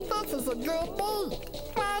a good beat.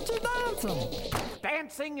 Why aren't you dancing?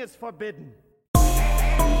 Dancing is forbidden.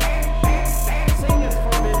 Dancing is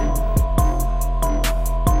forbidden.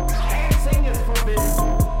 Dancing is forbidden.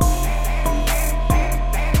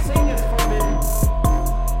 Dancing is forbidden.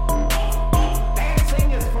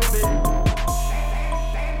 Dancing is forbidden.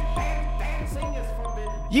 Dancing is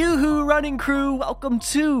forbidden. Yoo-hoo, running crew! Welcome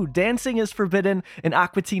to Dancing is Forbidden, an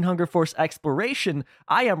Aqua Teen Hunger Force exploration.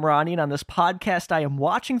 I am Ronnie, and on this podcast, I am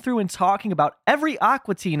watching through and talking about every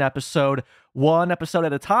Aqua Teen episode, one episode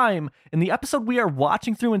at a time. And the episode we are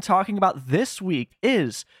watching through and talking about this week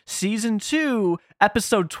is Season 2,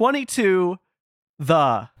 Episode 22,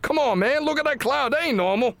 The... Come on, man, look at that cloud. That ain't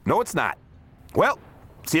normal. No, it's not. Well,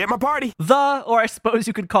 see you at my party. The, or I suppose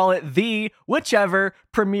you could call it the, whichever,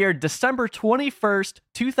 premiered December 21st,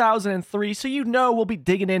 2003, so you know we'll be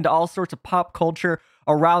digging into all sorts of pop culture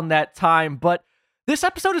around that time. But this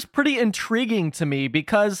episode is pretty intriguing to me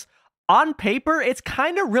because on paper, it's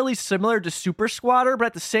kind of really similar to Super Squatter, but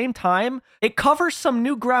at the same time, it covers some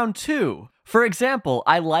new ground too. For example,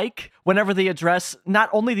 I like whenever they address not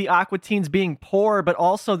only the Aqua Teens being poor, but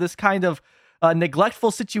also this kind of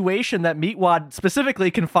neglectful situation that Meatwad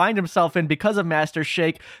specifically can find himself in because of Master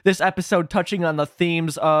Shake. This episode touching on the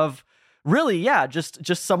themes of really, yeah, just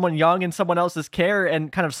someone young in someone else's care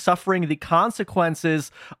and kind of suffering the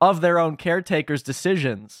consequences of their own caretaker's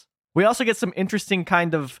decisions. We also get some interesting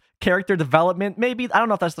kind of character development, maybe, I don't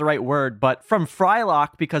know if that's the right word, but from Frylock,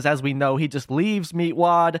 because as we know, he just leaves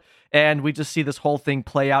Meatwad, and we just see this whole thing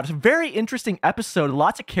play out. It's a very interesting episode,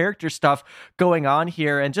 lots of character stuff going on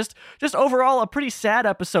here, and just overall a pretty sad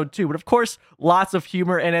episode too, but of course, lots of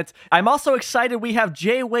humor in it. I'm also excited we have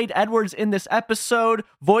J. Wade Edwards in this episode,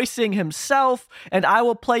 voicing himself, and I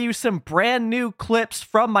will play you some brand new clips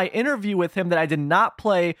from my interview with him that I did not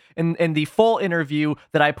play in the full interview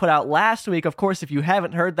that I put out last week. Of course, if you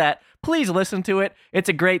haven't heard that, please listen to it. It's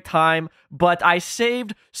a great time, but I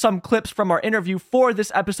saved some clips from our interview for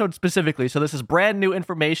this episode specifically. So this is brand new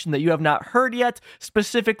information that you have not heard yet,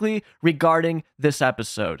 specifically regarding this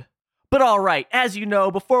episode. But all right, as you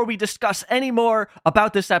know, before we discuss any more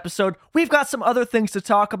about this episode, we've got some other things to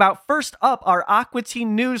talk about. First up, our Aqua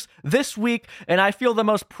Teen news this week, and I feel the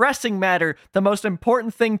most pressing matter, the most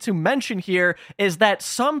important thing to mention here is that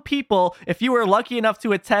some people, if you were lucky enough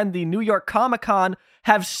to attend the New York Comic-Con,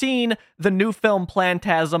 have seen the new film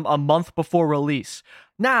Plantasm a month before release.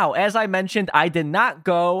 Now, as I mentioned, I did not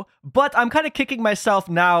go, but I'm kind of kicking myself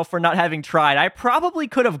now for not having tried. I probably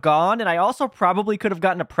could have gone, and I also probably could have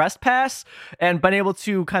gotten a press pass and been able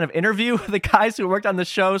to kind of interview the guys who worked on the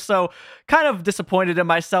show, so kind of disappointed in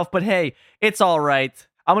myself, but hey, it's all right.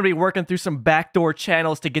 I'm going to be working through some backdoor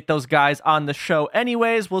channels to get those guys on the show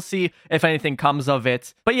anyways. We'll see if anything comes of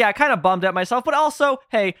it. But yeah, kind of bummed at myself, but also,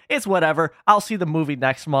 hey, it's whatever. I'll see the movie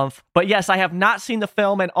next month. But yes, I have not seen the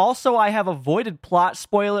film, and also I have avoided plot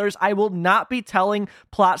spoilers. I will not be telling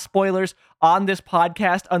plot spoilers on this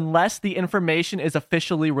podcast unless the information is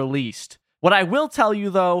officially released. What I will tell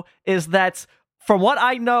you, though, is that from what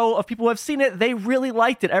I know of people who have seen it, they really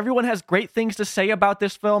liked it. Everyone has great things to say about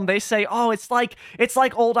this film. They say, oh, it's like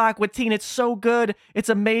old Aqua Teen. It's so good. It's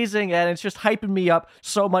amazing. And it's just hyping me up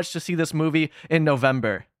so much to see this movie in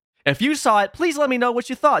November. If you saw it, please let me know what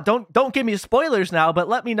you thought. Don't give me spoilers now, but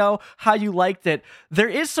let me know how you liked it. There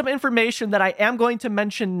is some information that I am going to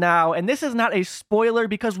mention now, and this is not a spoiler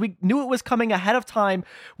because we knew it was coming ahead of time.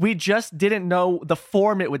 We just didn't know the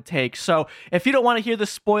form it would take. So if you don't want to hear the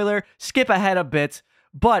spoiler, skip ahead a bit.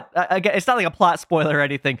 But again, it's not like a plot spoiler or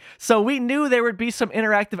anything. So we knew there would be some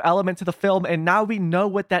interactive element to the film, and now we know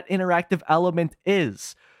what that interactive element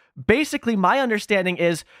is. Basically, my understanding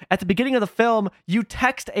is at the beginning of the film, you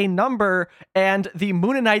text a number and the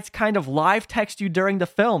Mooninites kind of live text you during the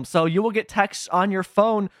film. So you will get texts on your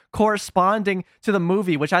phone corresponding to the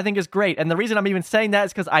movie, which I think is great. And the reason I'm even saying that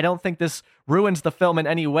is because I don't think this ruins the film in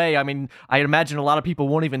any way. I mean, I imagine a lot of people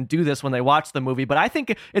won't even do this when they watch the movie, but I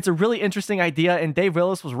think it's a really interesting idea. And Dave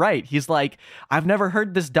Willis was right. He's like, I've never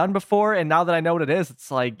heard this done before. And now that I know what it is,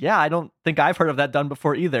 it's like, yeah, I don't think I've heard of that done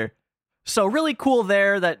before either. So really cool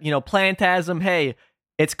there that, Plantasm, hey,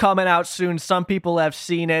 it's coming out soon. Some people have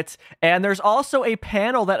seen it. And there's also a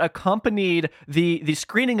panel that accompanied the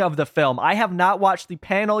screening of the film. I have not watched the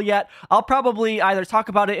panel yet. I'll probably either talk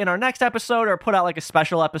about it in our next episode or put out like a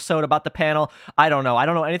special episode about the panel. I don't know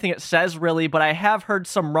anything it says really, but I have heard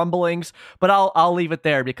some rumblings, but I'll leave it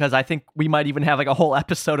there because I think we might even have like a whole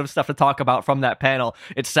episode of stuff to talk about from that panel.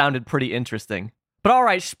 It sounded pretty interesting. But all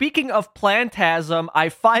right, speaking of Plantasm, I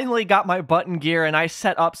finally got my button gear and I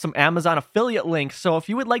set up some Amazon affiliate links. So if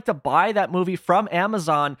you would like to buy that movie from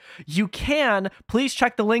Amazon, you can. Please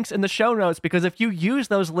check the links in the show notes, because if you use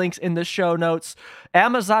those links in the show notes,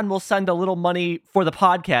 Amazon will send a little money for the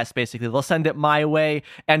podcast, basically. They'll send it my way,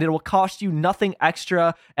 and it will cost you nothing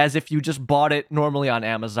extra as if you just bought it normally on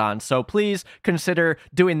Amazon. So please consider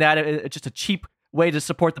doing that. It's just a cheap way to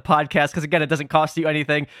support the podcast, because again, it doesn't cost you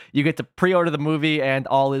anything. You get to pre-order the movie and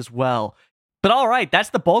all is well. But all right,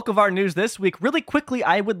 that's the bulk of our news this week. Really quickly,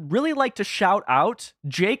 I would really like to shout out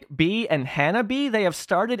Jake B and Hannah B. They have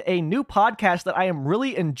started a new podcast that I am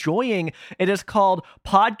really enjoying. It is called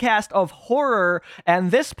Podcast of Horror,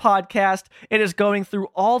 and this podcast, it is going through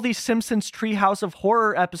all the Simpsons Treehouse of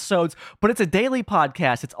Horror episodes, but it's a daily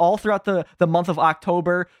podcast. It's all throughout the month of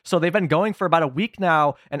October, so they've been going for about a week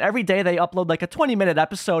now, and every day they upload like a 20-minute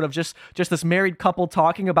episode of just this married couple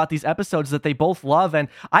talking about these episodes that they both love, and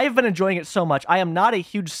I have been enjoying it so much. I am not a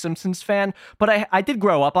huge Simpsons fan, but I did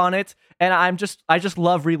grow up on it, and I just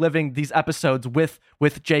love reliving these episodes with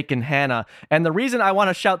Jake and Hannah. And the reason I want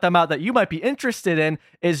to shout them out that you might be interested in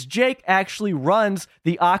is Jake actually runs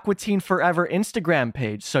the Aqua Teen Forever Instagram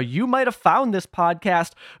page. So you might have found this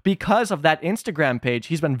podcast because of that Instagram page.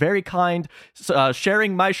 He's been very kind,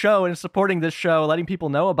 sharing my show and supporting this show, letting people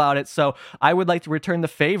know about it. So I would like to return the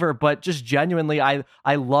favor, but just genuinely, I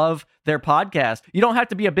love their podcast. You don't have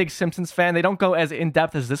to be a big Simpsons fan. They don't go as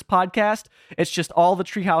in-depth as this podcast. It's just all the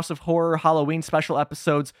Treehouse of Horror Halloween special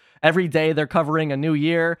episodes. Every day they're covering a new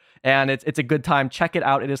year, and it's a good time. Check it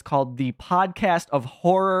out. It is called the Podcast of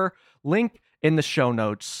Horror. Link in the show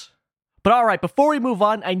notes. But all right, before we move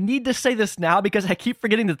on, I need to say this now because I keep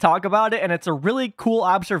forgetting to talk about it, and it's a really cool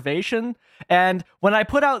observation. And when I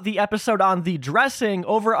put out the episode on the dressing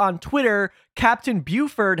over on Twitter, Captain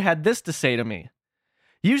Buford had this to say to me.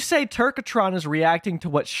 You say Turkatron is reacting to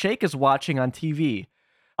what Shake is watching on TV.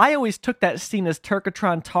 I always took that scene as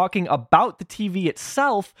Turkatron talking about the TV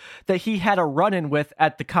itself that he had a run-in with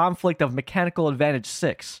at the conflict of Mechanical Advantage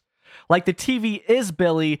 6. Like the TV is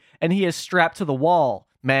Billy and he is strapped to the wall,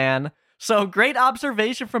 man. So great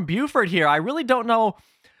observation from Buford here. I really don't know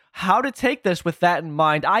how to take this with that in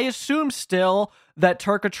mind. I assume still that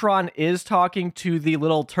Turkatron is talking to the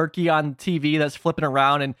little turkey on TV that's flipping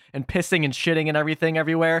around and pissing and shitting and everything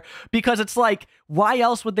everywhere, because it's like, why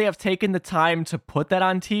else would they have taken the time to put that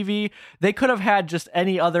on TV? They could have had just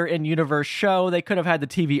any other in-universe show. They could have had the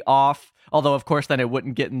TV off, although of course then it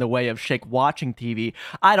wouldn't get in the way of Shake watching TV.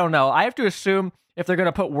 I don't know. I have to assume if they're going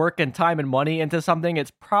to put work and time and money into something,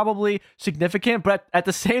 it's probably significant. But at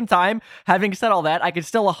the same time, having said all that, I can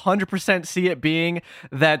still 100% see it being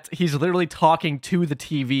that he's literally talking to the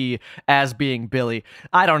TV as being Billy.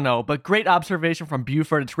 I don't know, but great observation from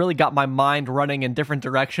Buford. It's really got my mind running in different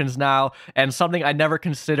directions now, and something I never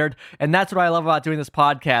considered. And that's what I love about doing this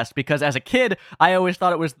podcast, because as a kid, I always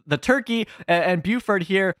thought it was the turkey, and Buford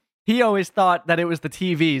here, he always thought that it was the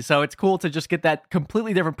TV, so it's cool to just get that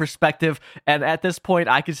completely different perspective, and at this point,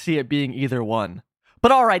 I could see it being either one.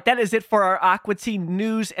 But all right, that is it for our Aqua Teen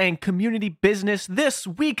news and community business this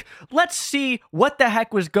week. Let's see what the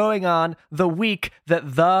heck was going on the week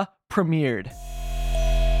that The premiered.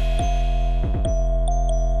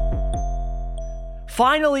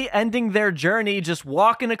 Finally ending their journey, just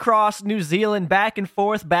walking across New Zealand, back and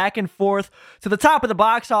forth to the top of the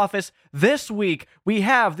box office. This week, we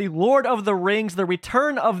have The Lord of the Rings, The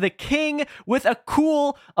Return of the King, with a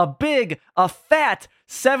fat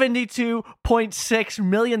 $72.6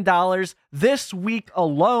 million this week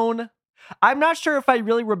alone. I'm not sure if I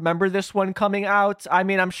really remember this one coming out. I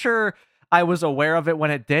mean, I'm sure I was aware of it when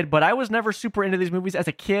it did, but I was never super into these movies as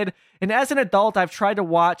a kid. And as an adult, I've tried to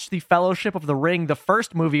watch The Fellowship of the Ring, the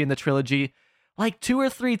first movie in the trilogy, like 2 or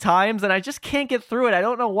 3 times, and I just can't get through it. I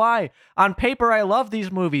don't know why. On paper, I love these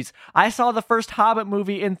movies. I saw the first Hobbit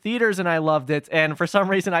movie in theaters and I loved it, and for some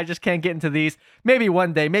reason, I just can't get into these. Maybe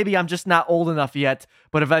one day. Maybe I'm just not old enough yet,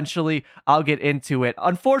 but eventually, I'll get into it.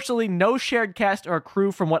 Unfortunately, no shared cast or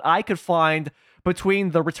crew from what I could find between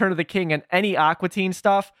The Return of the King and any Aqua Teen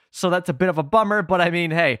stuff, so that's a bit of a bummer, but I mean,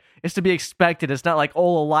 hey, it's to be expected. It's not like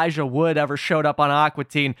old Elijah Wood ever showed up on Aqua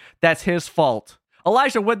Teen. That's his fault.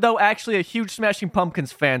 Elijah Wood, though, actually a huge Smashing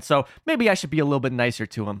Pumpkins fan, so maybe I should be a little bit nicer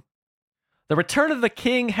to him. The Return of the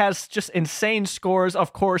King has just insane scores,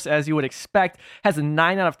 of course, as you would expect. Has a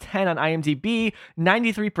 9 out of 10 on IMDb,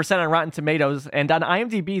 93% on Rotten Tomatoes, and on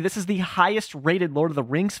IMDb, this is the highest rated Lord of the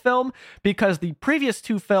Rings film, because the previous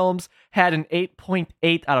 2 films had an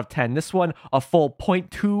 8.8 out of 10. This one, a full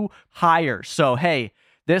 0.2 higher. So, hey,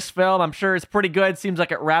 this film, I'm sure is pretty good. Seems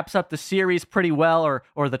like it wraps up the series pretty well,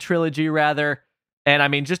 or the trilogy, rather. And I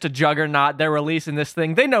mean, just a juggernaut. They're releasing this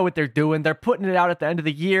thing. They know what they're doing. They're putting it out at the end of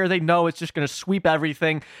the year. They know it's just going to sweep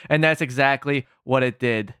everything. And that's exactly what it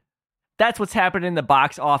did. That's what's happening in the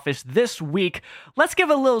box office this week. Let's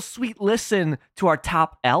give a little sweet listen to our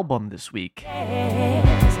top album this week.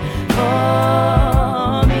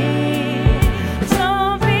 For me,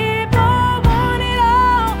 some people want it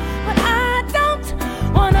all, but I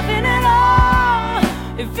don't want nothing at all.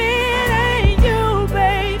 If it ain't you,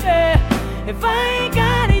 baby, if I ain't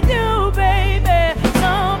got it, you, baby.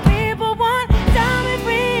 Some people want diamond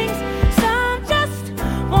rings, some just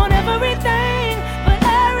want everything, but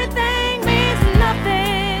everything means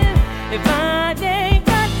nothing if I ain't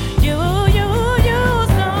got you.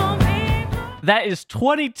 Some people. That is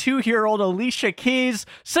 22-year-old Alicia Keys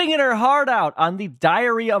singing her heart out on the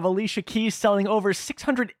Diary of Alicia Keys, selling over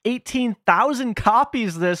 618,000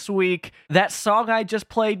 copies this week. That song I just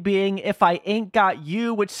played being If I Ain't Got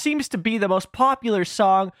You, which seems to be the most popular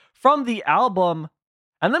song from the album.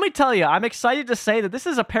 And let me tell you, I'm excited to say that this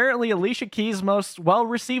is apparently Alicia Keys' most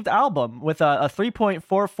well-received album, with a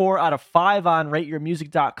 3.44 out of 5 on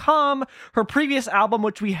RateYourMusic.com. Her previous album,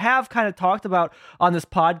 which we have kind of talked about on this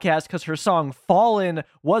podcast because her song Fallen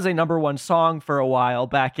was a #1 song for a while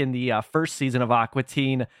back in the first season of Aqua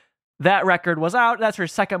Teen. That record was out. That's her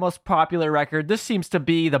second most popular record. This seems to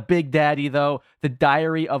be the big daddy, though, The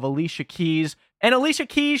Diary of Alicia Keys. And Alicia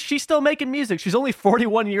Keys, she's still making music. She's only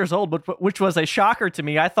 41 years old, which was a shocker to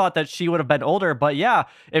me. I thought that she would have been older, but yeah,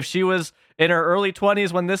 if she was in her early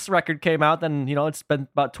 20s when this record came out, then, you know, it's been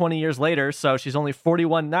about 20 years later, so she's only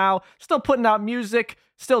 41 now, still putting out music,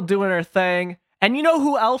 still doing her thing. And you know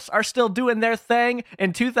who else are still doing their thing?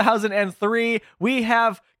 In 2003, we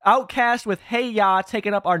have Outkast with Hey Ya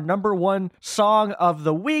taking up our #1 song of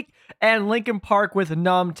the week, and Linkin Park with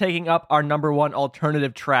Numb taking up our #1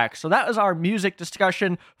 alternative track. So that was our music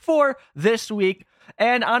discussion for this week.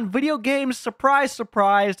 And on video games, surprise,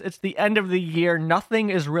 surprise, it's the end of the year. Nothing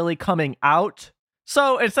is really coming out.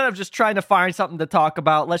 So instead of just trying to find something to talk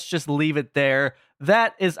about, let's just leave it there.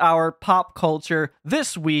 That is our pop culture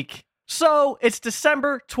this week. So it's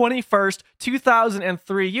December 21st,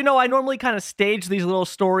 2003. You know, I normally kind of stage these little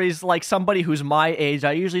stories like somebody who's my age.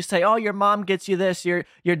 I usually say, oh, your mom gets you this, your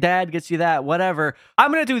dad gets you that, whatever.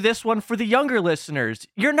 I'm going to do this one for the younger listeners.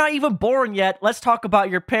 You're not even born yet. Let's talk about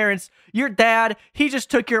your parents. Your dad, he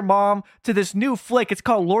just took your mom to this new flick. It's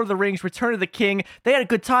called Lord of the Rings, Return of the King. They had a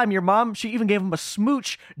good time. Your mom, she even gave him a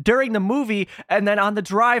smooch during the movie. And then on the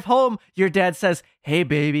drive home, your dad says, hey,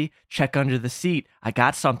 baby, check under the seat. I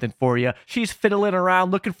got something for you. She's fiddling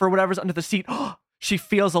around looking for whatever's under the seat. She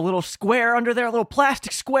feels a little square under there, a little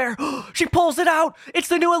plastic square. She pulls it out. It's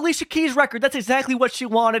the new Alicia Keys record. That's exactly what she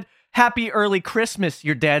wanted. Happy early Christmas,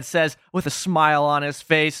 your dad says with a smile on his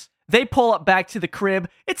face. They pull up back to the crib.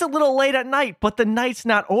 It's a little late at night, but the night's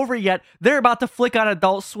not over yet. They're about to flick on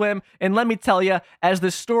Adult Swim, and let me tell you, as the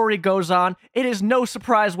story goes on, it is no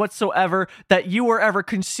surprise whatsoever that you were ever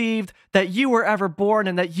conceived, that you were ever born,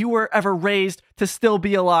 and that you were ever raised to still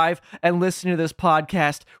be alive and listen to this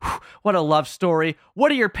podcast. Whew, what a love story. What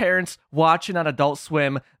are your parents watching on Adult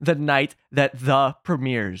Swim the night that The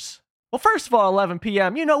premieres? Well, first of all, 11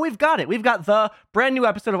 p.m., you know, we've got it. We've got The, brand new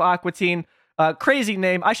episode of Aqua Teen. Crazy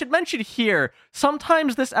name. I should mention here,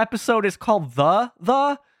 sometimes this episode is called The,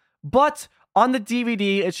 but on the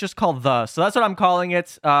DVD, it's just called The. So that's what I'm calling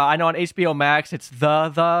it. I know on HBO Max, it's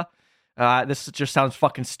The. This just sounds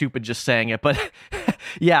fucking stupid just saying it, but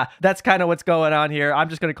yeah, that's kind of what's going on here. I'm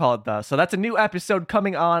just going to call it The. So that's a new episode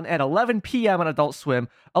coming on at 11 p.m. on Adult Swim.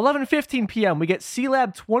 11:15 p.m. we get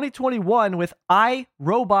C-Lab 2021 with I,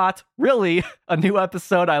 Robot. Really, a new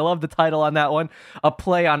episode. I love the title on that one. A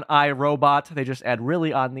play on I, Robot. They just add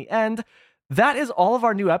really on the end. That is all of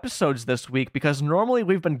our new episodes this week, because normally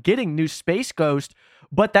we've been getting new Space Ghost,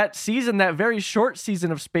 but that season, that very short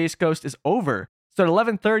season of Space Ghost is over. So at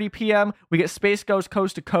 11:30 p.m., we get Space Ghost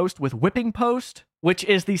Coast to Coast with Whipping Post, which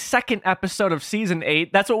is the second episode of Season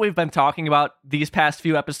 8. That's what we've been talking about these past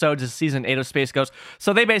few episodes, is Season 8 of Space Ghost.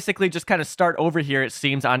 So they basically just kind of start over here, it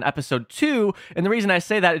seems, on Episode 2. And the reason I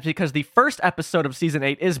say that is because the first episode of Season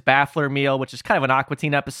 8 is Baffler Meal, which is kind of an Aqua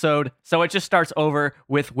Teen episode. So it just starts over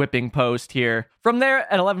with Whipping Post here. From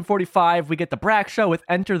there, at 11:45, we get the Brack Show with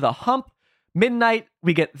Enter the Hump. Midnight,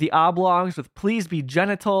 we get The Oblongs with Please Be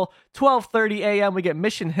Genital. 12:30 a.m., we get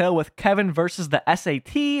Mission Hill with Kevin versus the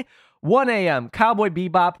SAT. 1 a.m., Cowboy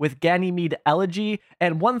Bebop with Ganymede Elegy.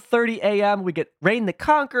 And 1:30 a.m., we get Reign the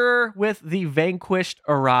Conqueror with The Vanquished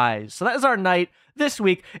Arise. So that is our night this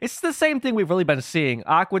week. It's the same thing we've really been seeing.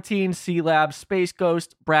 Aqua Teen, C-Lab, Space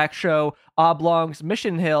Ghost, Brack Show, Oblongs,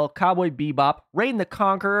 Mission Hill, Cowboy Bebop, Reign the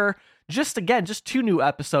Conqueror. Just 2 new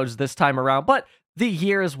episodes this time around, but The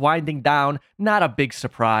year is winding down, not a big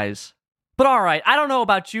surprise. But alright, I don't know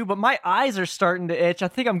about you, but my eyes are starting to itch. I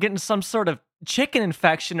think I'm getting some sort of chicken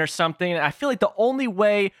infection or something. I feel like the only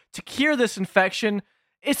way to cure this infection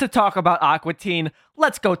is to talk about Aqua Teen.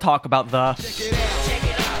 Let's go talk about the... Check it out. Check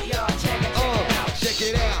it out, y'all. Check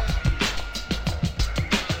it out.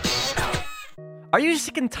 Are you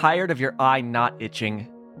sick and tired of your eye not itching?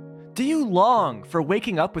 Do you long for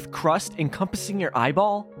waking up with crust encompassing your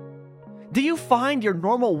eyeball? Do you find your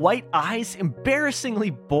normal white eyes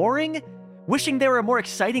embarrassingly boring, wishing they were a more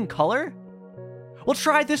exciting color? Well,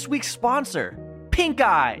 try this week's sponsor, Pink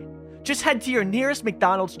Eye. Just head to your nearest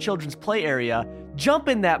McDonald's children's play area, jump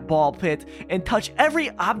in that ball pit, and touch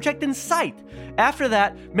every object in sight. After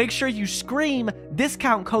that, make sure you scream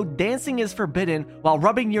discount code Dancing is Forbidden while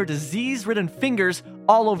rubbing your disease-ridden fingers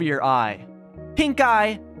all over your eye. Pink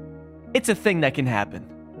Eye, it's a thing that can happen.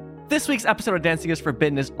 This week's episode of Dancing is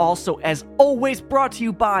Forbidden is also, as always, brought to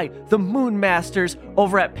you by the Moon Masters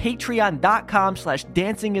over at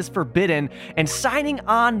patreon.com/dancingisforbidden, and signing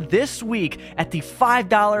on this week at the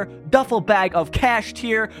 $5 duffel bag of cash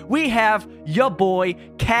tier, we have ya boy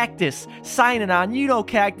Cactus signing on. You know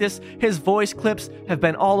Cactus, his voice clips have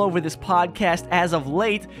been all over this podcast as of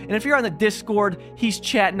late, and if you're on the Discord, he's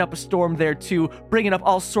chatting up a storm there too, bringing up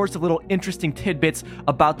all sorts of little interesting tidbits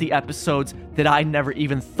about the episodes that I never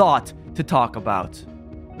even thought to talk about.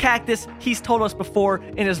 Cactus, he's told us before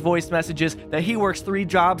in his voice messages that he works 3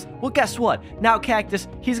 jobs. Well, guess what? Now Cactus,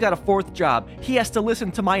 he's got a 4th job. He has to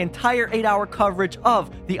listen to my entire 8-hour coverage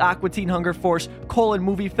of the Aqua Teen Hunger Force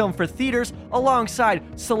movie film for theaters alongside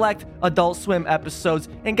select Adult Swim episodes.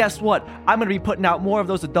 And guess what? I'm going to be putting out more of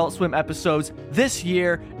those Adult Swim episodes this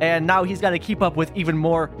year, and now he's got to keep up with even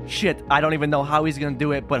more shit. I don't even know how he's going to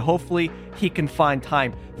do it, but hopefully he can find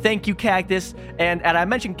time. Thank you, Cactus. And I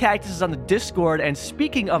mentioned Cactus is on the Discord, and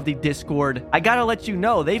speaking of the Discord, I gotta let you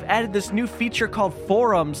know, they've added this new feature called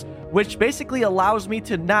Forums, which basically allows me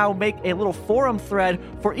to now make a little forum thread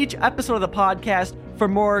for each episode of the podcast for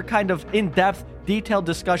more kind of in-depth, detailed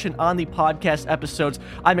discussion on the podcast episodes.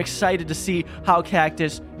 I'm excited to see how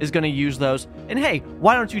Cactus is going to use those. And hey,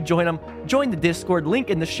 why don't you join them? Join the Discord, link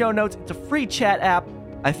in the show notes. It's a free chat app.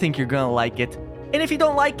 I think you're going to like it. And if you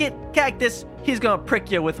don't like it, Cactus, he's going to prick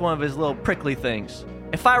you with one of his little prickly things.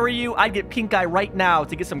 If I were you, I'd get Pink Eye right now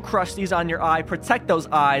to get some crusties on your eye. Protect those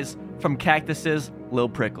eyes from Cactus's little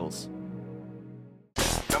prickles.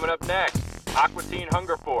 Coming up next, Aqua Teen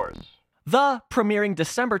Hunger Force. The premiering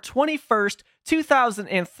December 21st,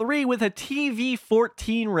 2003 with a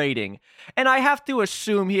TV-14 rating. And I have to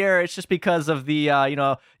assume here it's just because of the,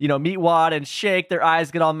 Meatwad and Shake, their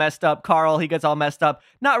eyes get all messed up. Carl, he gets all messed up.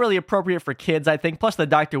 Not really appropriate for kids, I think. Plus the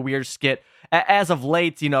Dr. Weird skit, as of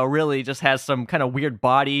late, really just has some kind of weird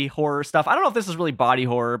body horror stuff. I don't know if this is really body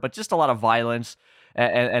horror, but just a lot of violence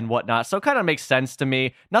and whatnot. So it kind of makes sense to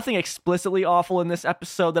me. Nothing explicitly awful in this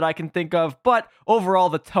episode that I can think of, but overall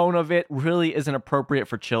the tone of it really isn't appropriate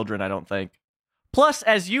for children, I don't think. Plus,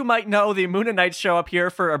 as you might know, the Moonanites show up here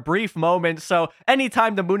for a brief moment, so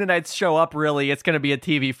anytime the Moonanites show up, really, it's going to be a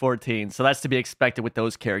TV-14, so that's to be expected with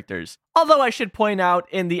those characters. Although I should point out,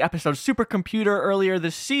 in the episode Supercomputer earlier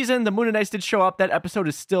this season, the Moonanites did show up. That episode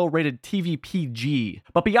is still rated TV PG.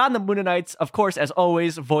 But beyond the Moonanites, of course, as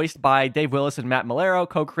always, voiced by Dave Willis and Matt Malero,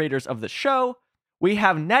 co-creators of the show, we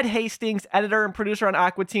have Ned Hastings, editor and producer on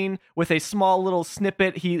Aqua Teen, with a small little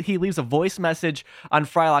snippet. He leaves a voice message on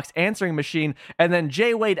Frylock's answering machine, and then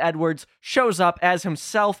J. Wade Edwards shows up as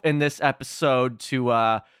himself in this episode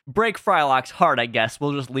to break Frylock's heart, I guess.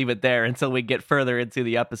 We'll just leave it there until we get further into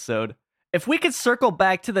the episode. If we could circle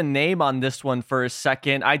back to the name on this one for a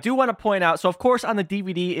second, I do want to point out, so of course on the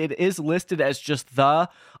DVD it is listed as just The.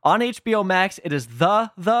 On HBO Max it is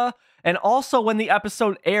The. And also when the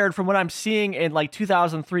episode aired, from what I'm seeing in like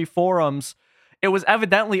 2003 forums, it was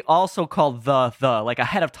evidently also called The, like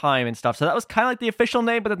ahead of time and stuff. So that was kind of like the official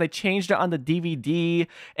name, but then they changed it on the DVD.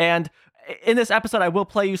 And in this episode, I will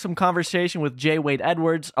play you some conversation with J. Wade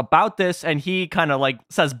Edwards about this, and he kind of like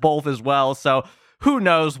says both as well. So who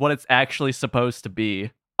knows what it's actually supposed to be.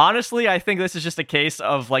 Honestly, I think this is just a case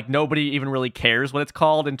of like nobody even really cares what it's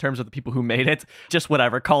called in terms of the people who made it. Just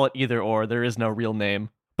whatever, call it either or. There is no real name.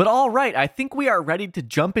 But all right, I think we are ready to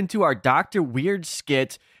jump into our Dr. Weird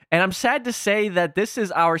skit. And I'm sad to say that this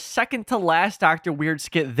is our second to last Dr. Weird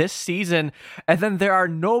skit this season. And then there are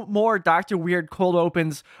no more Dr. Weird cold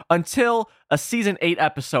opens until a season 8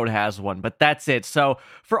 episode has one. But that's it. So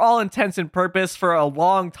for all intents and purpose, for a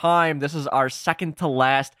long time, this is our second to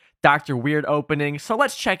last Dr. Weird opening. So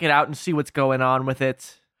let's check it out and see what's going on with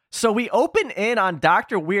it. So we open in on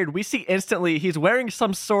Dr. Weird. We see instantly he's wearing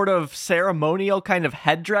some sort of ceremonial kind of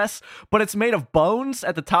headdress, but it's made of bones.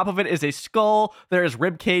 At the top of it is a skull. There's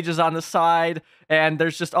rib cages on the side, and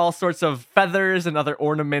there's just all sorts of feathers and other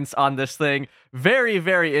ornaments on this thing. Very,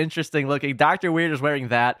 very interesting looking. Dr. Weird is wearing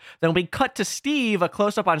that. Then we cut to Steve, a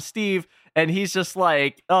close-up on Steve, and he's just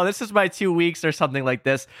like, oh, this is my 2 weeks or something like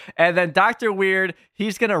this. And then Dr. Weird,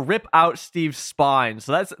 he's going to rip out Steve's spine.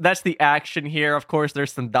 So that's the action here. Of course,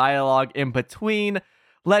 there's some dialogue in between.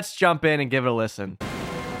 Let's jump in and give it a listen.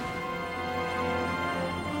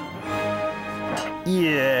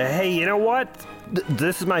 Yeah, hey, you know what?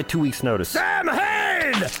 This is my 2 weeks notice. Sam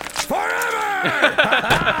Hain! Forever!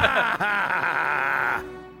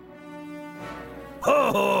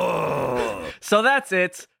 So that's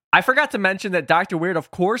it. I forgot to mention that Dr. Weird,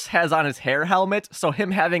 of course, has on his hair helmet, so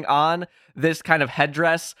him having on this kind of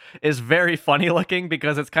headdress is very funny looking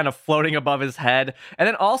because it's kind of floating above his head. And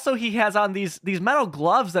then also he has on these metal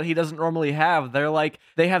gloves that he doesn't normally have.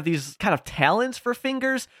 They have these kind of talons for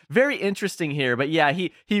fingers. Very interesting here. But yeah,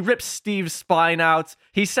 he rips Steve's spine out.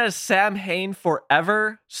 He says Sam Hain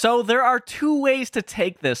forever. So there are two ways to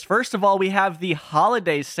take this. First of all, we have the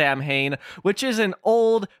holiday Sam Hain, which is an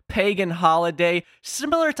old pagan holiday,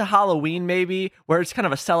 similar to Halloween maybe, where it's kind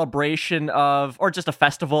of a celebration of, or just a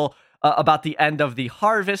festival about the end of the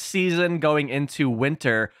harvest season going into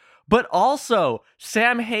winter. But also,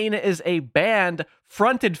 Sam Hain is a band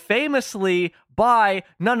fronted famously by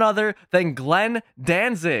none other than Glenn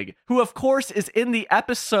Danzig, who of course is in the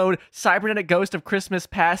episode Cybernetic Ghost of Christmas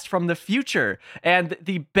Past from the Future. And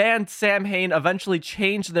the band Sam Hain eventually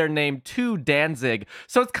changed their name to Danzig.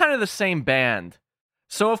 So it's kind of the same band.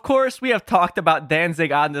 So, of course, we have talked about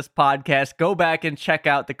Danzig on this podcast. Go back and check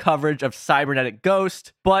out the coverage of Cybernetic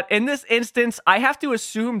Ghost. But in this instance, I have to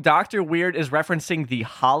assume Dr. Weird is referencing the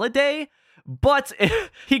holiday, but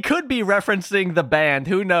he could be referencing the band.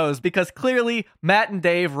 Who knows? Because clearly, Matt and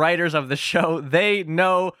Dave, writers of the show, they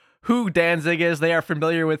know who Danzig is. They are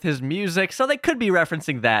familiar with his music, so they could be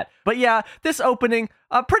referencing that. But yeah, this opening,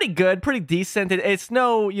 pretty good, pretty decent. It's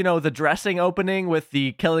no, the dressing opening with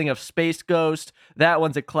the killing of Space Ghost. That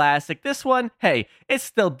one's a classic. This one, hey, it's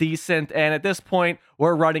still decent, and at this point,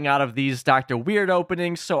 we're running out of these Dr. Weird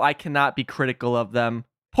openings, so I cannot be critical of them.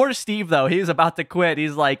 Poor Steve, though, he's about to quit.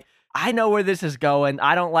 He's like, I know where this is going.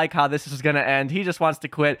 I don't like how this is going to end. He just wants to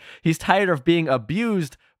quit. He's tired of being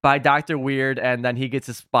abused by Dr. Weird, and then he gets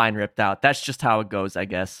his spine ripped out. That's just how it goes, I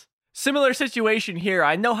guess. Similar situation here.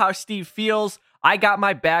 I know how Steve feels. I got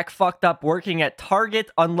my back fucked up working at Target,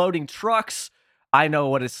 unloading trucks. I know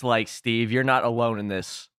what it's like, Steve. You're not alone in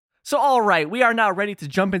this. So, all right, we are now ready to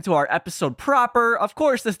jump into our episode proper. Of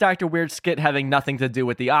course, this Dr. Weird skit having nothing to do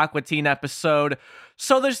with the Aqua Teen episode.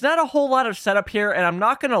 So there's not a whole lot of setup here, and I'm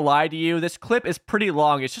not going to lie to you, this clip is pretty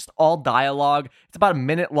long. It's just all dialogue. It's about a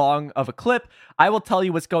minute long of a clip. I will tell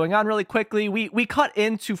you what's going on really quickly. We cut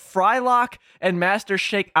into Frylock and Master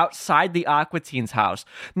Shake outside the Aqua Teen's house.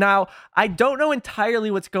 Now, I don't know entirely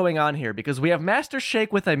what's going on here, because we have Master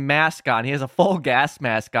Shake with a mask on. He has a full gas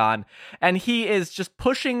mask on, and he is just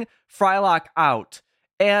pushing Frylock out.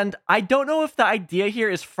 And I don't know if the idea here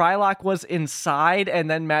is Frylock was inside and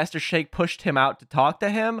then Master Shake pushed him out to talk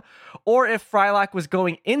to him, or if Frylock was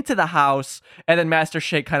going into the house and then Master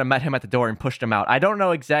Shake kind of met him at the door and pushed him out. I don't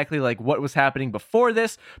know exactly what was happening before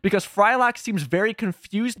this, because Frylock seems very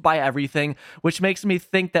confused by everything, which makes me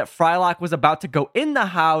think that Frylock was about to go in the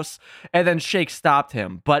house and then Shake stopped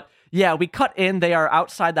him. But yeah, we cut in, they are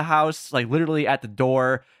outside the house, literally at the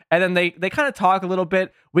door. And then they kind of talk a little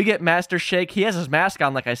bit. We get Master Shake. He has his mask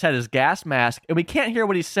on, like I said, his gas mask, and we can't hear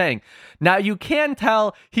what he's saying. Now, you can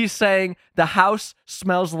tell he's saying, the house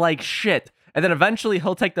smells like shit. And then eventually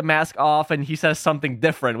he'll take the mask off and he says something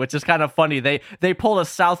different, which is kind of funny. They pulled a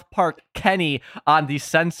South Park Kenny on these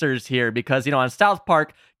censors here because, on South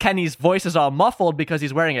Park, Kenny's voice is all muffled because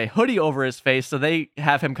he's wearing a hoodie over his face. So they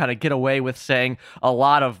have him kind of get away with saying a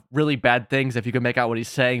lot of really bad things if you can make out what he's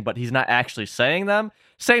saying, but he's not actually saying them.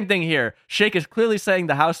 Same thing here. Shake is clearly saying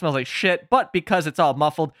the house smells like shit, but because it's all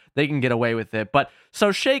muffled, they can get away with it. But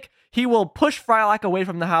so Shake, he will push Frylock away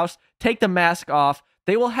from the house, take the mask off.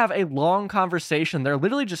 They will have a long conversation. They're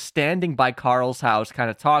literally just standing by Carl's house,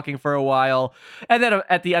 kind of talking for a while. And then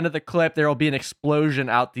at the end of the clip, there will be an explosion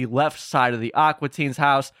out the left side of the Aqua Teen's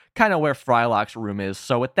house, kind of where Frylock's room is.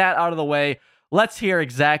 So with that out of the way, let's hear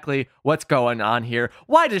exactly what's going on here.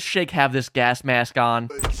 Why does Shake have this gas mask on?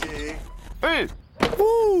 Hey.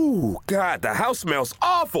 Ooh, God, the house smells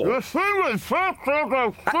awful. What?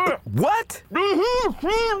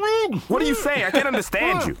 What are you saying? I can't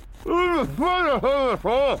understand you. Oh,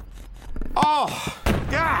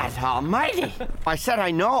 God almighty. I said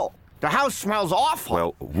I know. The house smells awful.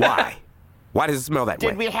 Well, why? Why does it smell that way?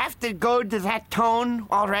 Did we have to go to that tone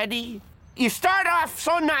already? You start off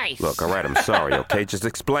so nice. Look, all right, I'm sorry, okay? Just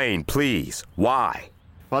explain, please. Why?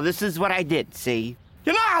 Well, this is what I did, see?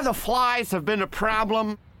 You know how the flies have been a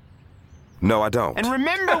problem? No, I don't. And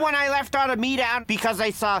remember when I left out a meat out because I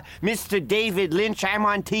saw Mr. David Lynch, I'm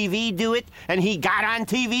on TV, do it, and he got on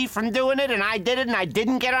TV from doing it, and I did it, and I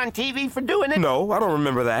didn't get on TV for doing it? No, I don't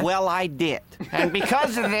remember that. Well, I did. And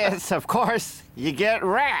because of this, of course, you get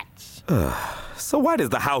rats. So why does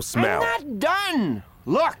the house smell? I'm not done.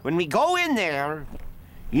 Look, when we go in there,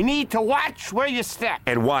 you need to watch where you step.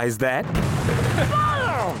 And why is that?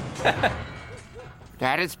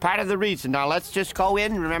 That is part of the reason. Now, let's just go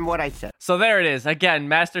in and remember what I said. So there it is. Again,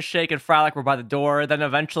 Master Shake and Frylock were by the door. Then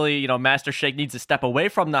eventually, Master Shake needs to step away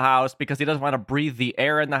from the house because he doesn't want to breathe the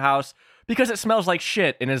air in the house because it smells like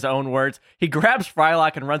shit, in his own words. He grabs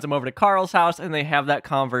Frylock and runs him over to Carl's house, and they have that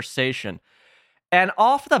conversation. And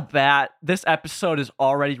off the bat, this episode is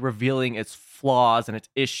already revealing its flaws and its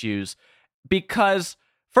issues because,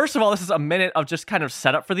 first of all, this is a minute of just kind of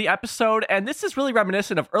setup for the episode, and this is really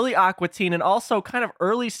reminiscent of early Aqua Teen and also kind of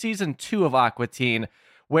early season 2 of Aqua Teen,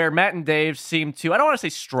 where Matt and Dave seemed to, I don't want to say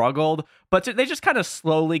struggled, but they just kind of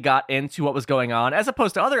slowly got into what was going on, as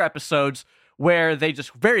opposed to other episodes where they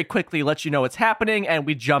just very quickly let you know what's happening and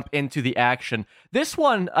we jump into the action. This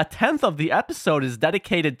one, a tenth of the episode is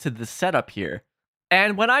dedicated to the setup here.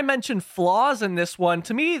 And when I mention flaws in this one,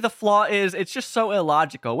 to me, the flaw is it's just so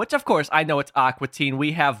illogical, which, of course, I know it's Aqua Teen.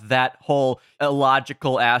 We have that whole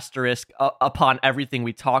illogical asterisk upon everything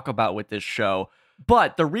we talk about with this show.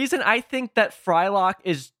 But the reason I think that Frylock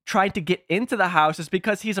is trying to get into the house is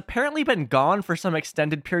because he's apparently been gone for some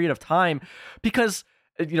extended period of time. Because,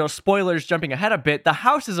 spoilers jumping ahead a bit, the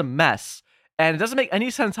house is a mess. And it doesn't make any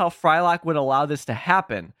sense how Frylock would allow this to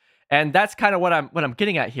happen. And that's kind of what I'm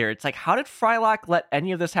getting at here. It's like, how did Frylock let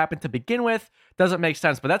any of this happen to begin with? Doesn't make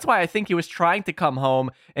sense. But that's why I think he was trying to come home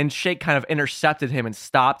and Shake kind of intercepted him and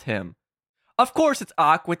stopped him. Of course, it's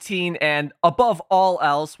Aqua Teen, and above all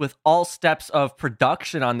else, with all steps of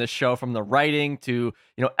production on this show, from the writing to,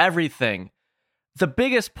 everything, the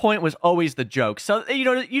biggest point was always the joke. So,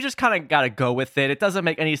 you just kind of got to go with it. It doesn't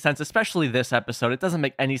make any sense, especially this episode. It doesn't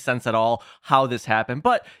make any sense at all how this happened,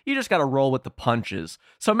 but you just got to roll with the punches.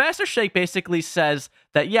 So Master Shake basically says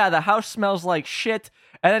that, yeah, the house smells like shit.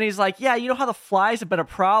 And then he's like, yeah, you know how the flies have been a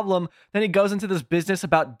problem? Then he goes into this business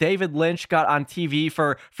about David Lynch got on TV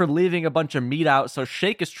for leaving a bunch of meat out. So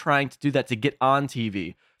Shake is trying to do that to get on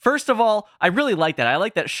TV. First of all, I really like that. I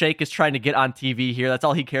like that Shake is trying to get on TV here. That's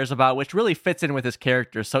all he cares about, which really fits in with his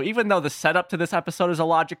character. So even though the setup to this episode is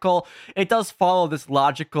illogical, it does follow this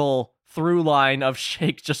logical through line of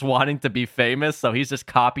Shake just wanting to be famous. So he's just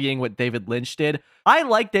copying what David Lynch did. I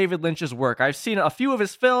like David Lynch's work. I've seen a few of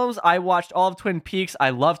his films. I watched all of Twin Peaks. I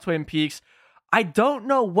love Twin Peaks. I don't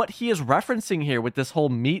know what he is referencing here with this whole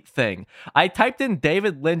meat thing. I typed in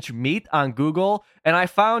David Lynch meat on Google, and I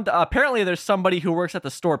found apparently there's somebody who works at the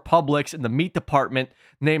store Publix in the meat department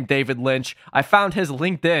named David Lynch. I found his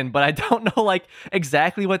LinkedIn, but I don't know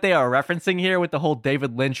exactly what they are referencing here with the whole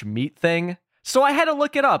David Lynch meat thing. So I had to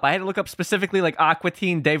look it up. I had to look up specifically Aqua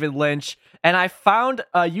Teen David Lynch, and I found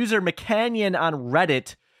a user McCanyon on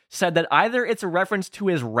Reddit said that either it's a reference to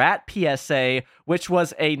his rat PSA, which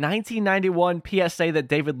was a 1991 PSA that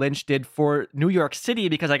David Lynch did for New York City,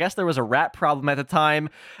 because I guess there was a rat problem at the time,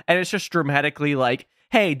 and it's just dramatically like,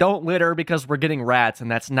 hey, don't litter because we're getting rats,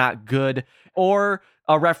 and that's not good. Or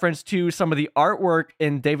a reference to some of the artwork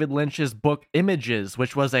in David Lynch's book Images,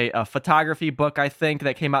 which was a photography book, I think,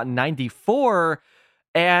 that came out in 94,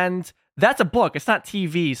 and that's a book, it's not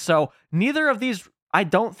TV, so neither of these I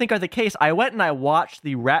don't think are the case. I went and I watched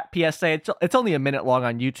the rat PSA. It's only a minute long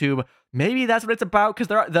on YouTube. Maybe that's what it's about, because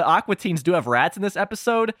the Aqua Teens do have rats in this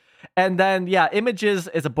episode. And then, yeah, Images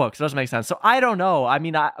is a book, so it doesn't make sense. So I don't know. I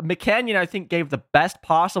mean, McCanyon, I think, gave the best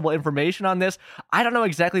possible information on this. I don't know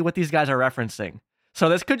exactly what these guys are referencing. So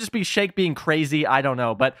this could just be Shake being crazy. I don't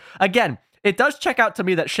know. But again, it does check out to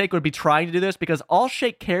me that Shake would be trying to do this because all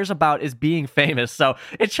Shake cares about is being famous. So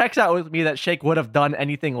it checks out with me that Shake would have done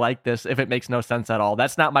anything like this if it makes no sense at all.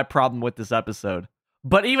 That's not my problem with this episode.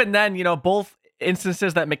 But even then, both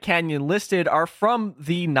instances that McCanyon listed are from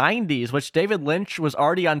the 90s, which David Lynch was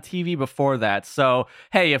already on TV before that. So,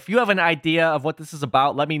 hey, if you have an idea of what this is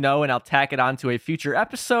about, let me know and I'll tack it onto a future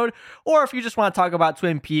episode. Or if you just want to talk about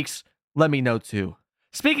Twin Peaks, let me know too.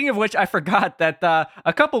 Speaking of which, I forgot that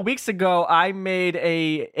a couple weeks ago, I made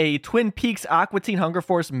a Twin Peaks Aqua Teen Hunger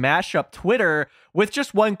Force mashup Twitter with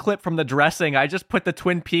just one clip from The Dressing. I just put the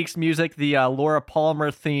Twin Peaks music, the Laura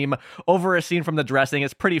Palmer theme, over a scene from The Dressing.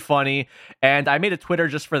 It's pretty funny. And I made a Twitter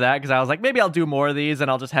just for that because I was like, maybe I'll do more of these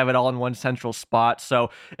and I'll just have it all in one central spot. So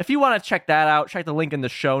if you want to check that out, check the link in the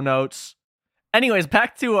show notes. Anyways,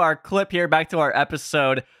 back to our clip here, back to our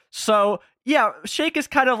episode. So yeah, Shake is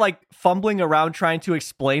kind of like fumbling around trying to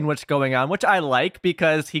explain what's going on, which I like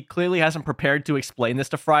because he clearly hasn't prepared to explain this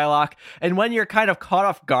to Frylock. And when you're kind of caught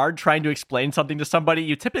off guard trying to explain something to somebody,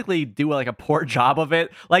 you typically do like a poor job of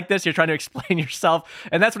it. Like this, you're trying to explain yourself.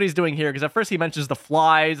 And that's what he's doing here because at first he mentions the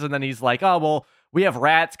flies and then he's like, oh, well, we have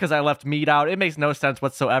rats because I left meat out. It makes no sense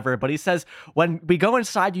whatsoever. But he says, when we go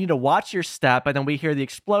inside, you need to watch your step. And then we hear the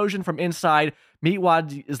explosion from inside.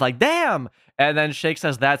 Meatwad is like, damn. And then Shake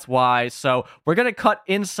says, that's why. So we're going to cut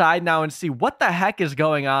inside now and see what the heck is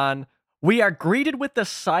going on. We are greeted with the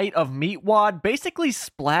sight of Meatwad basically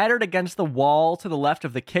splattered against the wall to the left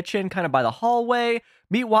of the kitchen, kind of by the hallway.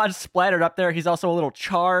 Meatwad's splattered up there. He's also a little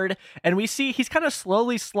charred. And we see he's kind of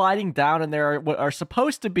slowly sliding down, and there are what are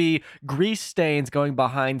supposed to be grease stains going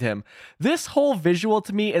behind him. This whole visual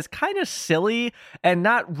to me is kind of silly and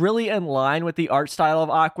not really in line with the art style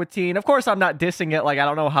of Aqua Teen. Of course, I'm not dissing it. Like, I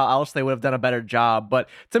don't know how else they would have done a better job. But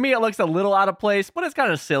to me, it looks a little out of place, but it's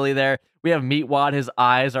kind of silly there. We have Meatwad, his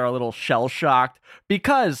eyes are a little shell-shocked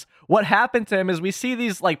because what happened to him is we see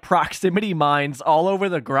these like proximity mines all over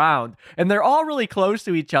the ground and they're all really close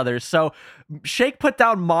to each other. So Shake put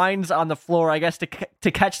down mines on the floor, I guess, to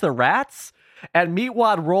catch the rats, and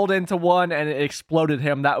Meatwad rolled into one and it exploded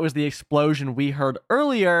him. That was the explosion we heard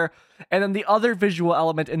earlier. And then the other visual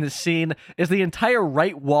element in the scene is the entire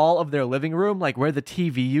right wall of their living room, like where the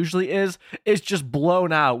TV usually is just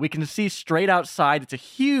blown out. We can see straight outside. It's a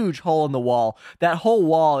huge hole in the wall. That whole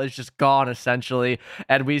wall is just gone, essentially.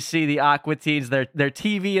 And we see the Aqua Teens, their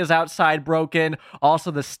TV is outside broken. Also,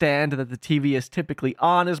 the stand that the TV is typically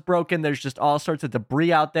on is broken. There's just all sorts of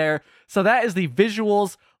debris out there. So that is the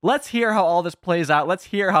visuals. Let's hear how all this plays out. Let's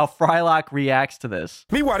hear how Frylock reacts to this.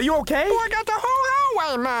 Meatwad, are you okay? Boy, I got the whole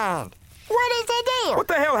hallway, man. What is it there? What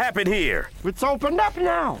the hell happened here? It's opened up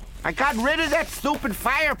now. I got rid of that stupid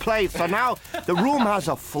fireplace, so now the room has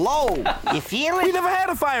a flow. You feel it? We never had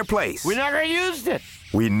a fireplace. We never used it.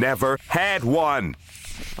 We never had one.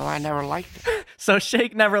 Oh, I never liked it. So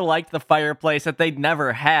Shake never liked the fireplace that they'd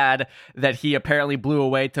never had that he apparently blew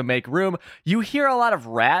away to make room. You hear a lot of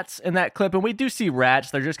rats in that clip, and we do see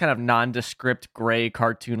rats. They're just kind of nondescript gray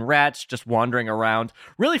cartoon rats just wandering around,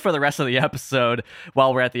 really for the rest of the episode,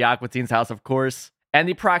 while we're at the Aqua Teen's house, of course. And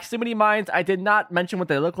the proximity mines, I did not mention what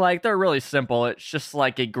they look like. They're really simple. It's just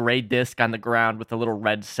like a gray disc on the ground with a little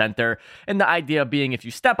red center. And the idea being if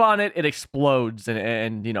you step on it, it explodes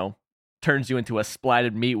and you know, turns you into a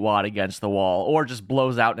splatted Meatwad against the wall, or just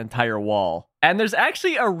blows out an entire wall. And there's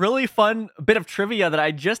actually a really fun bit of trivia that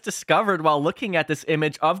I just discovered while looking at this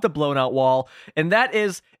image of the blown out wall, and that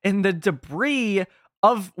is in the debris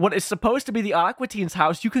of what is supposed to be the Aqua Teen's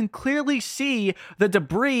house, you can clearly see the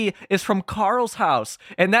debris is from Carl's house.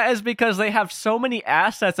 And that is because they have so many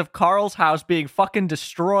assets of Carl's house being fucking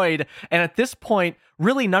destroyed. And at this point,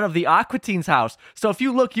 really none of the Aqua Teen's house. So if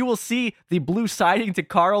you look, you will see the blue siding to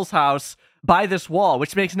Carl's house by this wall,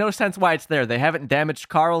 which makes no sense why it's there. They haven't damaged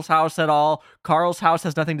Carl's house at all. Carl's house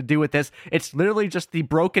has nothing to do with this. It's literally just the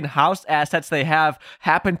broken house assets they have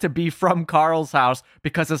happen to be from Carl's house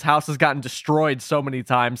because his house has gotten destroyed so many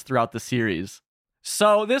times throughout the series.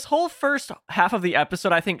 So this whole first half of the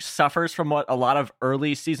episode, I think, suffers from what a lot of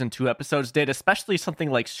early season 2 episodes did, especially something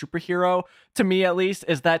like Superhero, to me at least,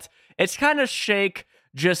 is that it's kind of Shake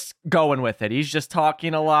just going with it. He's just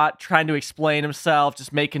talking a lot, trying to explain himself,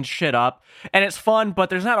 just making shit up. And it's fun, but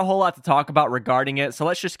there's not a whole lot to talk about regarding it, so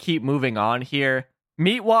let's just keep moving on here.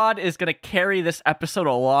 Meatwad is going to carry this episode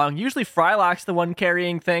along. Usually Frylock's the one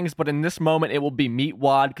carrying things, but in this moment it will be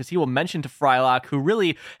Meatwad because he will mention to Frylock, who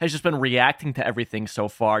really has just been reacting to everything so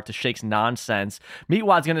far, to Shake's nonsense.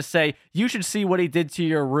 Meatwad's going to say, you should see what he did to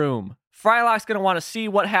your room. Frylock's going to want to see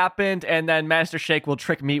what happened, and then Master Shake will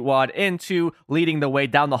trick Meatwad into leading the way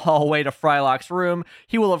down the hallway to Frylock's room.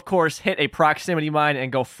 He will, of course, hit a proximity mine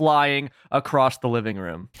and go flying across the living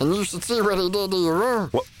room. And you should see what he did to your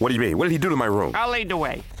room. What do you mean? What did he do to my room? I'll lead the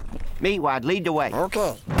way. Meatwad, lead the way.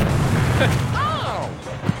 Okay. Oh!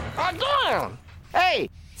 Again!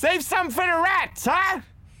 Hey, save some for the rats, huh?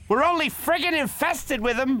 We're only friggin' infested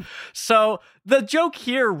with them. So the joke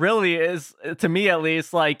here really is, to me at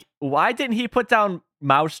least, like, why didn't he put down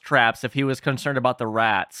mouse traps if he was concerned about the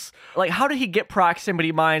rats. Like, how did he get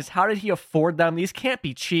proximity mines? How did he afford them? These can't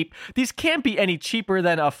be cheap. These can't be any cheaper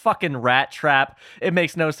than a fucking rat trap. It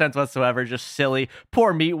makes no sense whatsoever. Just silly.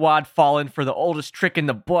 Poor Meatwad falling for the oldest trick in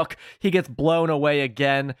the book. He gets blown away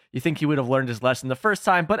again. You think he would have learned his lesson the first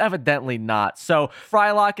time, but evidently not. So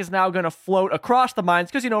Frylock is now going to float across the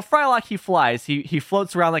mines because, Frylock, he flies. He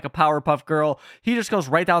floats around like a Powerpuff Girl. He just goes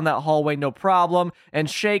right down that hallway, no problem. And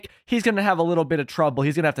Shake, he's going to have a little bit of trouble.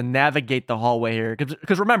 He's going to have to navigate the hallway here.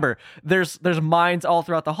 Because remember, there's mines all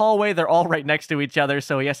throughout the hallway. They're all right next to each other,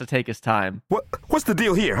 so he has to take his time. What's the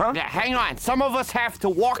deal here, huh? Yeah, hang on. Some of us have to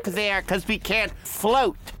walk there because we can't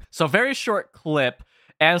float. So very short clip.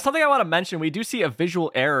 And something I want to mention, we do see a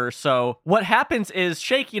visual error. So what happens is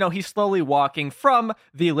Shake, he's slowly walking from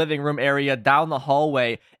the living room area down the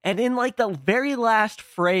hallway. And in like the very last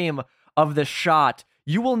frame of the shot,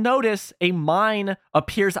 you will notice a mine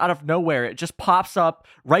appears out of nowhere. It just pops up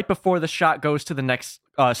right before the shot goes to the next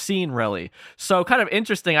scene, really. So kind of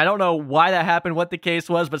interesting. I don't know why that happened, what the case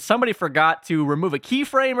was, but somebody forgot to remove a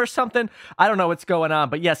keyframe or something. I don't know what's going on,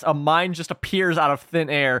 but yes, a mine just appears out of thin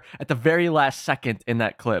air at the very last second in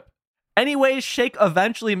that clip. Anyways, Shake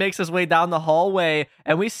eventually makes his way down the hallway,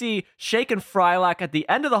 and we see Shake and Frylock at the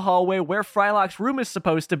end of the hallway where Frylock's room is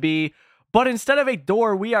supposed to be. But instead of a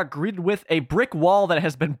door, we are greeted with a brick wall that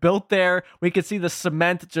has been built there. We can see the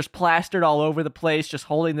cement just plastered all over the place, just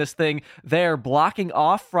holding this thing there, blocking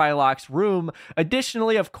off Frylock's room.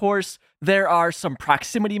 Additionally, of course, there are some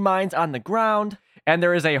proximity mines on the ground, and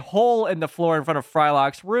there is a hole in the floor in front of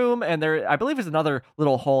Frylock's room, and there, I believe, is another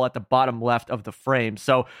little hole at the bottom left of the frame.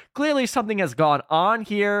 So clearly something has gone on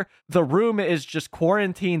here. The room is just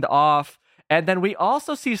quarantined off. And then we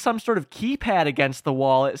also see some sort of keypad against the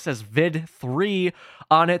wall. It says Vid 3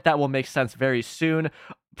 on it. That will make sense very soon.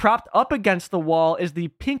 Propped up against the wall is the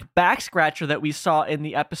pink back scratcher that we saw in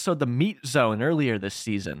the episode The Meat Zone earlier this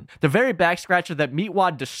season. The very back scratcher that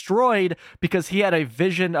Meatwad destroyed because he had a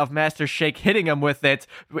vision of Master Shake hitting him with it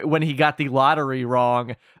when he got the lottery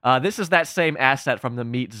wrong. This is that same asset from The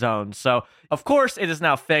Meat Zone. So, of course, it is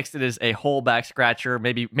now fixed. It is a whole back scratcher.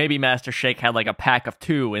 Maybe Master Shake had like a pack of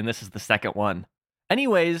 2, and this is the second one.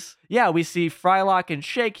 Anyways, yeah, we see Frylock and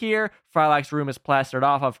Shake here. Frylock's room is plastered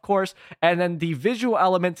off, of course. And then the visual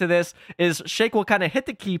element to this is Shake will kind of hit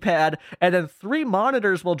the keypad, and then 3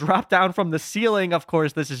 monitors will drop down from the ceiling. Of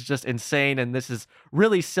course, this is just insane, and this is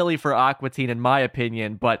really silly for Aqua Teen, in my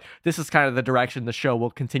opinion, but this is kind of the direction the show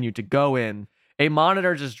will continue to go in. A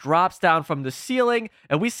monitor just drops down from the ceiling,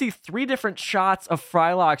 and we see 3 different shots of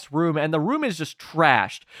Frylock's room, and the room is just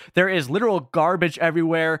trashed. There is literal garbage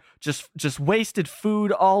everywhere, just wasted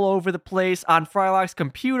food all over the place on Frylock's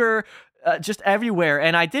computer, just everywhere.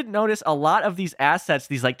 And I did notice a lot of these assets,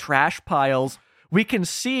 these like trash piles, we can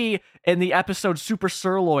see in the episode Super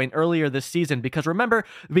Sirloin earlier this season, because remember,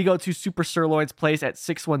 we go to Super Sirloin's place at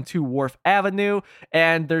 612 Wharf Avenue,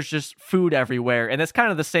 and there's just food everywhere. And it's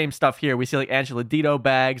kind of the same stuff here. We see like Angela Dito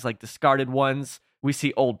bags, like discarded ones. We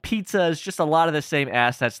see old pizzas, just a lot of the same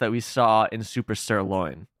assets that we saw in Super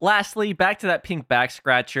Sirloin. Lastly, back to that pink back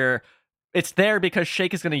scratcher. It's there because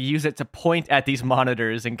Shake is going to use it to point at these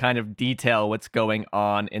monitors and kind of detail what's going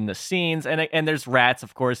on in the scenes. And there's rats,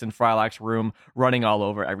 of course, in Frylock's room running all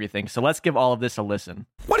over everything. So let's give all of this a listen.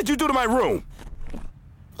 What did you do to my room?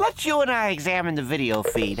 Let's you and I examine the video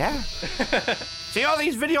feed, huh? See all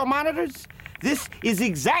these video monitors? This is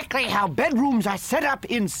exactly how bedrooms are set up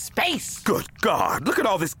in space. Good God, look at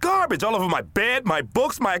all this garbage all over my bed, my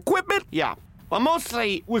books, my equipment. Yeah. Well,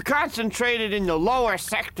 mostly, we're concentrated in the lower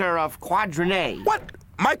sector of Quadrant A. What?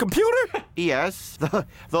 My computer? Yes.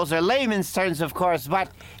 Those are layman's terms, of course, but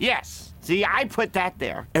yes. See, I put that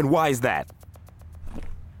there. And why is that?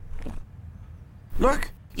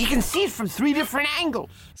 Look, you can see it from 3 different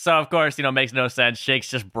angles. So, of course, makes no sense. Shake's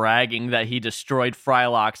just bragging that he destroyed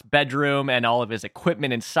Frylock's bedroom and all of his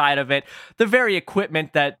equipment inside of it. The very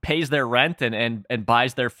equipment that pays their rent and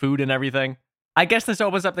buys their food and everything. I guess this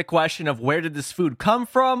opens up the question of where did this food come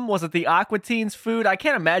from? Was it the Aqua Teen's food? I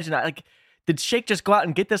can't imagine. Did Shake just go out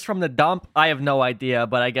and get this from the dump? I have no idea,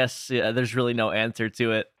 but I guess there's really no answer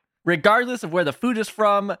to it. Regardless of where the food is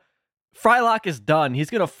from, Frylock is done. He's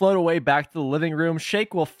going to float away back to the living room.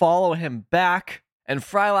 Shake will follow him back, and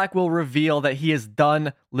Frylock will reveal that he is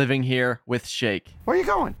done living here with Shake. Where are you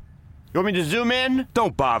going? You want me to zoom in?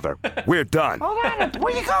 Don't bother. We're done. Hold on.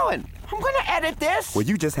 Where are you going? I'm going to edit this. Well,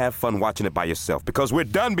 you just have fun watching it by yourself, because we're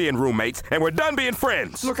done being roommates and we're done being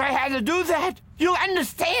friends. Look, I had to do that. You'll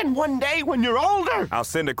understand one day when you're older. I'll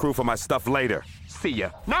send a crew for my stuff later. See ya.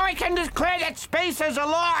 Now I can declare that space as a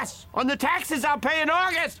loss on the taxes I'll pay in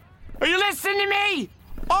August. Are you listening to me?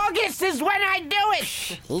 August is when I do it.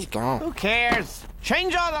 He's gone. Who cares?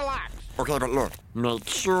 Change all the locks. Okay, but look, make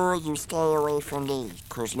sure you stay away from these,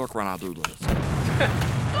 cause look when I do this.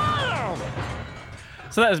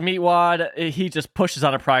 So that was Meatwad. He just pushes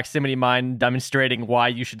on a proximity mine, demonstrating why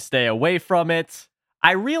you should stay away from it.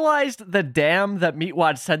 I realized the damn that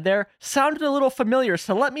Meatwad said there sounded a little familiar,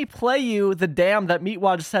 so let me play you the damn that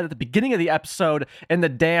Meatwad said at the beginning of the episode and the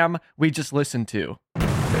damn we just listened to.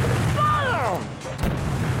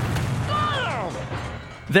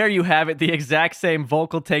 There you have it, the exact same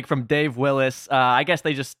vocal take from Dave Willis. I guess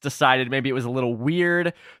they just decided maybe it was a little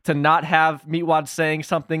weird to not have Meatwad saying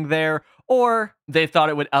something there, or they thought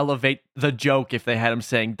it would elevate the joke if they had him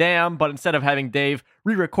saying damn, but instead of having Dave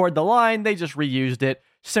re-record the line, they just reused it.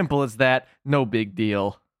 Simple as that, no big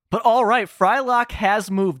deal. But all right, Frylock has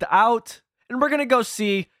moved out, and we're gonna go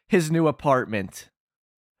see his new apartment.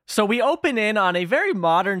 So we open in on a very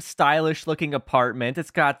modern, stylish-looking apartment.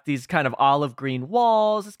 It's got these kind of olive green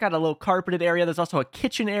walls. It's got a little carpeted area. There's also a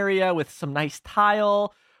kitchen area with some nice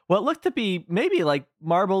tile. What looked to be maybe like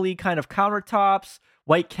marble-y kind of countertops,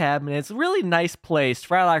 white cabinets. Really nice place.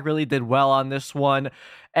 Frylock really did well on this one.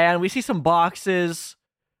 And we see some boxes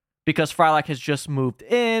because Frylock has just moved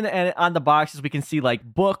in. And on the boxes, we can see like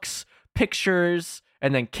books, pictures,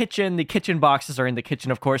 and then kitchen. The kitchen boxes are in the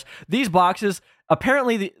kitchen, of course. These boxes,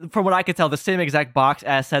 apparently, from what I could tell, the same exact box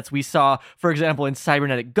assets we saw, for example, in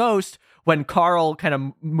Cybernetic Ghost, when Carl kind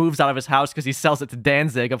of moves out of his house because he sells it to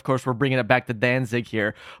Danzig. Of course, we're bringing it back to Danzig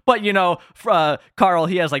here. But, you know, Carl,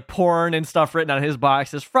 he has like porn and stuff written on his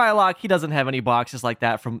boxes. Frylock, he doesn't have any boxes like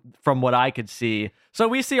that from what I could see. So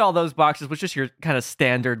we see all those boxes with just your kind of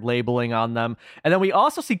standard labeling on them. And then we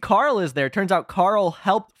also see Carl is there. Turns out Carl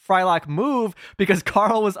helped Frylock move because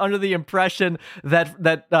Carl was under the impression that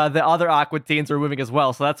the other Aqua Teens were moving as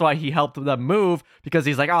well. So that's why he helped them move, because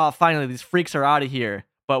he's like, oh, finally, these freaks are out of here.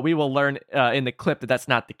 But we will learn in the clip that that's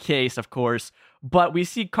not the case, of course. But we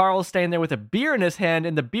see Carl standing there with a beer in his hand,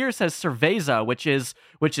 and the beer says cerveza, which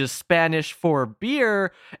is Spanish for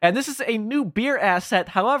beer. And this is a new beer asset.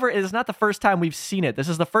 However, it is not the first time we've seen it. This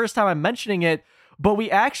is the first time I'm mentioning it, but we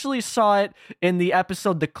actually saw it in the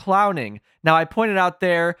episode The Clowning. Now, I pointed out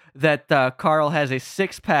there that Carl has a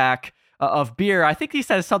 6-pack of beer. I think he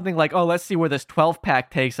says something like, oh, let's see where this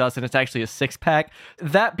 12-pack takes us, and it's actually a 6-pack.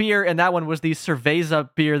 That beer and that one was the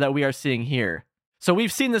cerveza beer that we are seeing here. So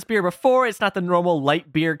we've seen this beer before. It's not the normal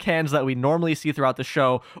light beer cans that we normally see throughout the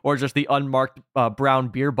show, or just the unmarked brown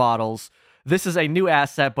beer bottles. This is a new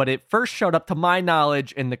asset, but it first showed up, to my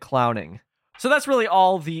knowledge, in The Clowning. So that's really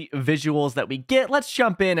all the visuals that we get. Let's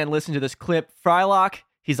jump in and listen to this clip. Frylock,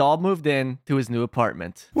 he's all moved in to his new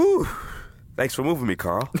apartment. Woo! Thanks for moving me,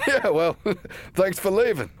 Carl. Yeah, well, thanks for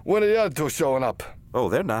leaving. When are the other two showing up? Oh,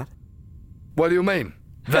 they're not. What do you mean?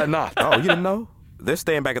 They're not. Oh, you didn't know? They're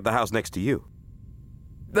staying back at the house next to you.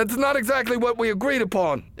 That's not exactly what we agreed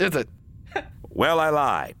upon, is it? Well, I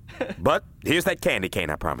lied. But here's that candy cane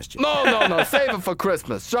I promised you. No. Save it for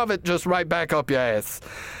Christmas. Shove it just right back up your ass.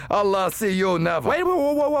 I'll see you never.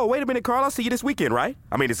 Whoa. Wait a minute, Carl. I'll see you this weekend, right?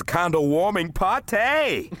 I mean, it's a condo warming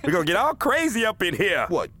party. We're going to get all crazy up in here.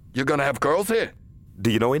 What? You're going to have girls here?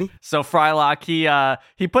 Do you know any? So Frylock,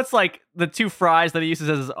 he puts like the two fries that he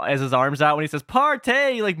uses as his arms out when he says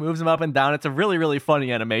 "partay." He like moves them up and down. It's a really, really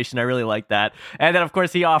funny animation. I really like that. And then of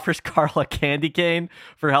course he offers Carl a candy cane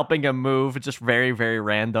for helping him move. It's just very, very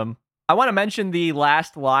random. I want to mention the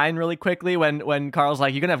last line really quickly when Carl's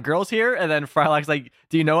like, "You gonna have girls here?" And then Frylock's like,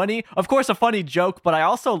 "Do you know any?" Of course, a funny joke, but I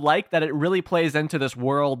also like that it really plays into this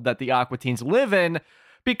world that the Aqua Teens live in.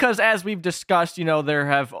 Because as we've discussed, you know, there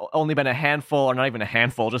have only been a handful, or not even a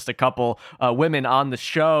handful, just a couple women on the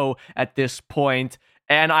show at this point.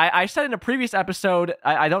 And I said in a previous episode,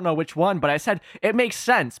 I don't know which one, but I said it makes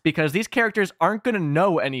sense because these characters aren't going to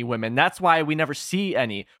know any women. That's why we never see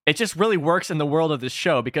any. It just really works in the world of this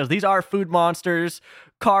show because these are food monsters.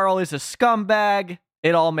 Carl is a scumbag.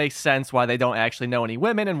 It all makes sense why they don't actually know any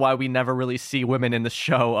women and why we never really see women in the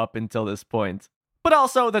show up until this point. But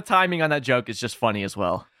also, the timing on that joke is just funny as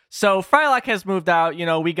well. So, Frylock has moved out. You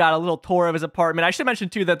know, we got a little tour of his apartment. I should mention,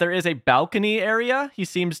 too, that there is a balcony area. He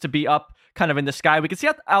seems to be up kind of in the sky. We can see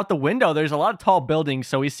out the window, there's a lot of tall buildings,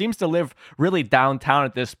 so he seems to live really downtown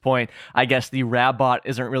at this point. I guess the Rabot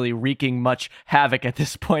isn't really wreaking much havoc at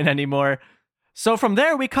this point anymore. So, from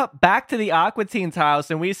there, we cut back to the Aqua Teens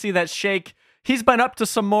house, and we see that Shake... he's been up to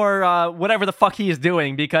some more whatever the fuck he is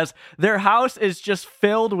doing because their house is just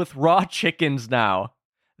filled with raw chickens now.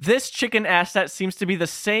 This chicken asset seems to be the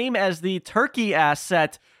same as the turkey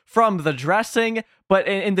asset from the dressing, but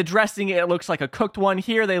in the dressing, it looks like a cooked one.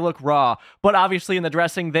 Here, they look raw. But obviously, in the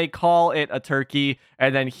dressing, they call it a turkey.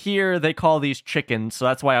 And then here, they call these chickens. So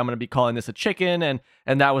that's why I'm going to be calling this a chicken. And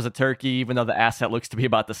that was a turkey, even though the asset looks to be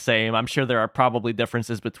about the same. I'm sure there are probably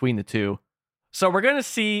differences between the two. So we're going to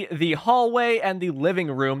see the hallway and the living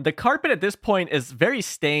room. The carpet at this point is very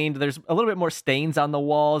stained. There's a little bit more stains on the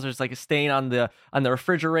walls. There's like a stain on the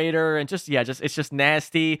refrigerator, and it's just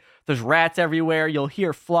nasty. There's rats everywhere. You'll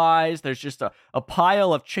hear flies. There's just a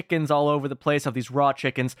pile of chickens all over the place, of these raw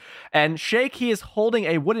chickens. And Shake, he is holding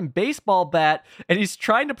a wooden baseball bat, and he's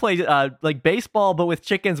trying to play like baseball but with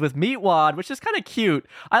chickens with Meatwad, which is kind of cute.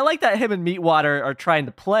 I like that him and Meatwad are trying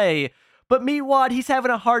to play. But Meatwad, he's having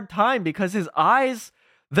a hard time because his eyes,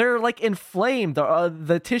 they're like inflamed.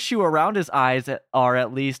 The tissue around his eyes are,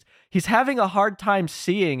 at least. He's having a hard time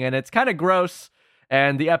seeing, and it's kind of gross.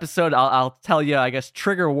 And the episode, I'll tell you, I guess,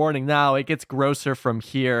 trigger warning now, it gets grosser from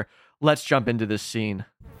here. Let's jump into this scene.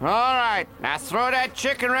 All right, now throw that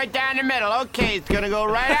chicken right down the middle. Okay, it's gonna go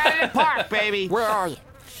right out of the park, baby. Where are you?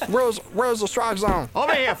 Where's the strike zone?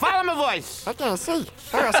 Over here, follow my voice. I can't see.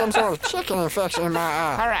 I got some sort of chicken infection in my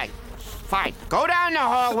eye. All right, fine. Go down the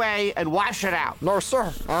hallway and wash it out. No,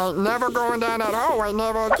 sir. I ain't never going down that hallway,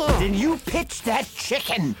 never again. Then you pitch that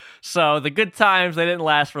chicken. So the good times, they didn't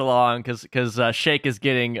last for long because Shake is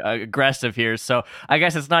getting aggressive here. So I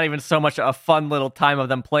guess it's not even so much a fun little time of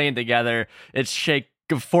them playing together. It's Shake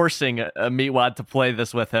forcing Meatwad to play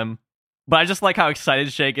this with him. But I just like how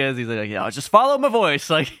excited Shake is. He's like, yeah, just follow my voice.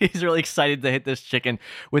 Like, he's really excited to hit this chicken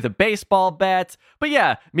with a baseball bat. But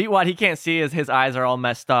yeah, Meatwad, he can't see as his eyes are all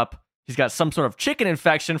messed up. He's got some sort of chicken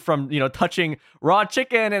infection from, touching raw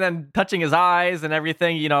chicken and then touching his eyes and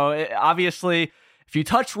everything. Obviously, if you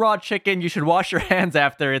touch raw chicken, you should wash your hands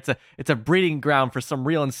after. It's a breeding ground for some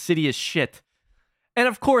real insidious shit. And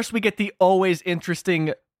of course, we get the always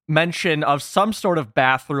interesting mention of some sort of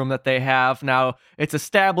bathroom that they have. Now, it's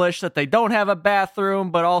established that they don't have a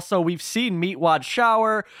bathroom, but also we've seen Meatwad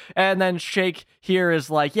shower, and then Shake here is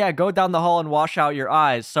like, yeah, go down the hall and wash out your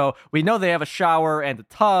eyes. So we know they have a shower and a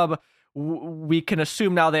tub. We can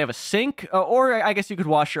assume now they have a sink, or I guess you could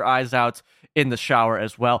wash your eyes out in the shower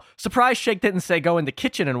as well. Surprise Shake didn't say go in the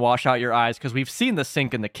kitchen and wash out your eyes, because we've seen the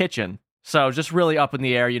sink in the kitchen. So just really up in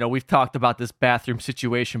the air. We've talked about this bathroom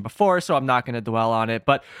situation before, so I'm not going to dwell on it.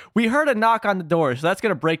 But we heard a knock on the door, so that's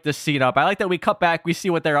going to break this scene up. I like that we cut back, we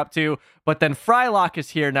see what they're up to, but then Frylock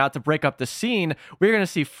is here now to break up the scene. We're going to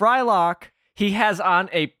see Frylock. He has on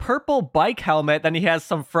a purple bike helmet, then he has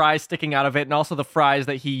some fries sticking out of it, and also the fries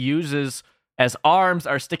that he uses as arms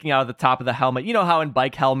are sticking out of the top of the helmet. You know how in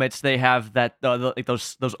bike helmets they have that like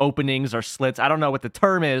those openings or slits. I don't know what the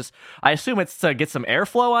term is. I assume it's to get some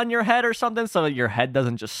airflow on your head or something so that your head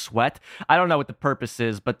doesn't just sweat. I don't know what the purpose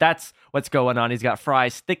is, but that's what's going on. He's got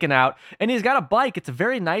fries sticking out, and he's got a bike. It's a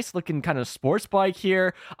very nice looking kind of sports bike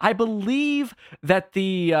here. I believe that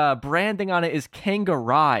the branding on it is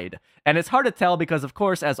Kangaride. And it's hard to tell because, of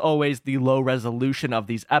course, as always, the low resolution of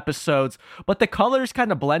these episodes, but the colors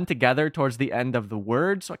kind of blend together towards the end of the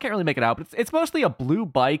word, so I can't really make it out, but it's mostly a blue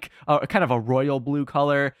bike, kind of a royal blue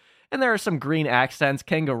color, and there are some green accents.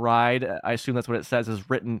 Kangaride, I assume that's what it says, is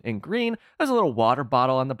written in green. There's a little water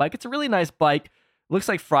bottle on the bike. It's a really nice bike. Looks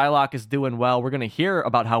like Frylock is doing well. We're going to hear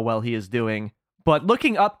about how well he is doing. But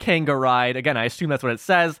looking up Kangaride, again, I assume that's what it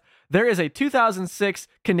says, there is a 2006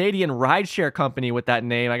 Canadian rideshare company with that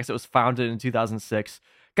name. I guess it was founded in 2006.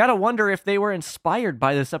 Gotta wonder if they were inspired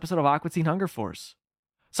by this episode of Aqua Teen Hunger Force.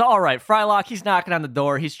 So, all right, Frylock, he's knocking on the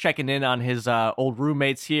door. He's checking in on his old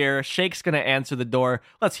roommates here. Shake's gonna answer the door.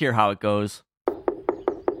 Let's hear how it goes.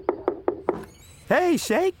 Hey,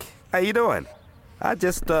 Shake. How you doing? I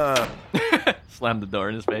just, Slammed the door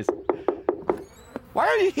in his face. Why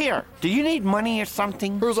are you here? Do you need money or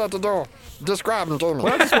something? Who's at the door? Describe him to me.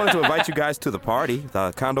 Well, I just wanted to invite you guys to the party,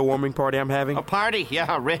 the condo warming party I'm having. A party?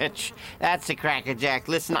 Yeah, Rich. That's a crackerjack.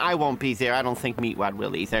 Listen, I won't be there. I don't think Meatwad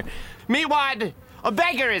will either. Meatwad, a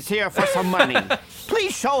beggar is here for some money.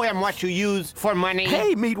 Please show him what you use for money.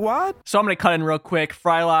 Hey, Meatwad. So I'm going to cut in real quick.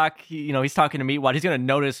 Frylock, he's talking to Meatwad. He's going to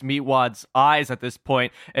notice Meatwad's eyes at this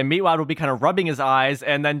point, and Meatwad will be kind of rubbing his eyes,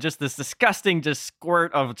 and then just this disgusting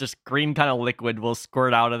squirt of just green kind of liquid will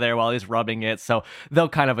squirt out of there while he's rubbing it, so they'll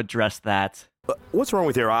kind of address that. What's wrong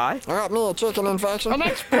with your eye? I got me a chicken infection. And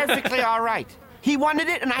that's perfectly all right. He wanted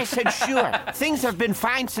it, and I said, sure. Things have been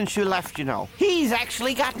fine since you left, He's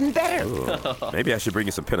actually gotten better. Maybe I should bring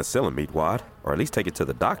you some penicillin, Meatwad. Or at least take it to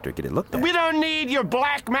the doctor, get it looked at. We don't need your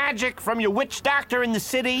black magic from your witch doctor in the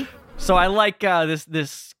city. So I like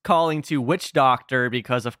this calling to Witch Doctor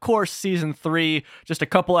because, of course, Season 3, just a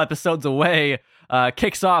couple episodes away,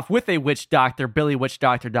 kicks off with a witch doctor,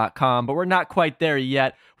 BillyWitchDoctor.com, but we're not quite there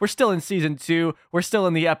yet. We're still in season 2. We're still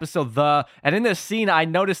in the episode and in this scene, I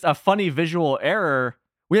noticed a funny visual error.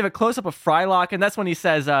 We have a close-up of Frylock, and that's when he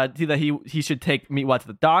says that he should take Meatwad to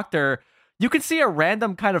the doctor. You can see a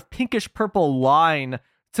random kind of pinkish-purple line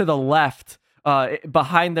to the left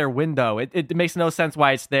behind their window. It makes no sense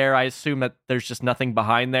why it's there. I assume that there's just nothing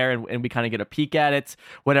behind there, and we kind of get a peek at it,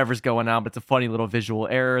 whatever's going on, but it's a funny little visual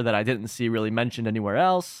error that I didn't see really mentioned anywhere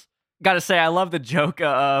else. Gotta say, I love the joke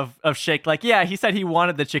of Shake, like, yeah, he said he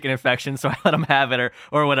wanted the chicken infection, so I let him have it,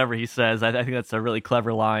 or whatever he says. I think that's a really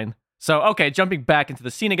clever line. So, okay, jumping back into the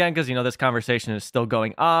scene again, because, this conversation is still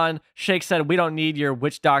going on. Shake said, we don't need your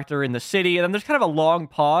witch doctor in the city. And then there's kind of a long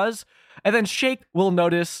pause. And then Shake will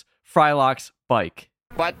notice Frylock's bike.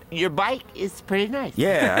 But your bike is pretty nice.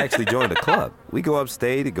 Yeah, I actually joined a club. We go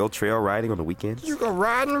upstate to go trail riding on the weekends. You go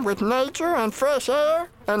riding with nature and fresh air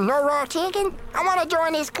and no raw chicken? I want to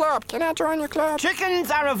join this club. Can I join your club?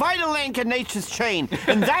 Chickens are a vital link in nature's chain,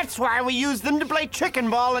 and that's why we use them to play chicken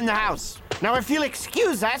ball in the house. Now, if you'll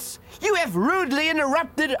excuse us, you have rudely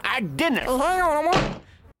interrupted our dinner. Hey, hang on a moment.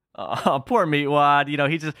 Oh, poor Meatwad.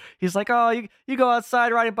 He's like, oh, you go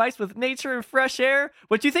outside riding bikes with nature and fresh air?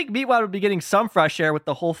 But you think Meatwad would be getting some fresh air with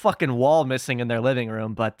the whole fucking wall missing in their living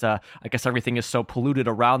room. But I guess everything is so polluted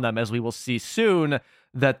around them, as we will see soon,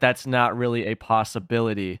 that's not really a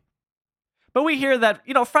possibility. But we hear that,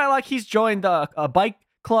 Frylock, he's joined a bike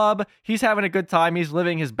club. He's having a good time. He's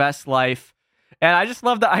living his best life. And I just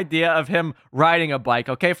love the idea of him riding a bike.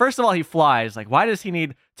 Okay, first of all, he flies. Like, why does he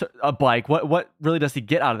need a bike? What really does he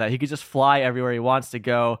get out of that? He could just fly everywhere he wants to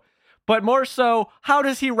go. But more so, how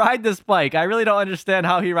does he ride this bike? I really don't understand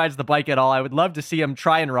how he rides the bike at all. I would love to see him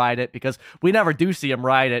try and ride it, because we never do see him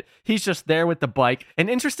ride it. He's just there with the bike. And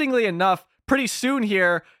interestingly enough, pretty soon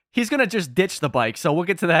here, he's going to just ditch the bike. So we'll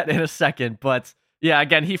get to that in a second. But yeah,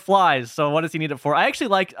 again, he flies, so what does he need it for? I actually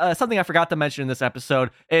like, something I forgot to mention in this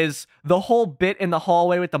episode is the whole bit in the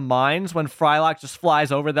hallway with the mines when Frylock just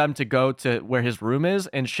flies over them to go to where his room is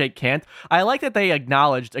and Shake can't. I like that they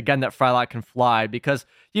acknowledged, again, that Frylock can fly, because,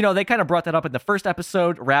 they kind of brought that up in the first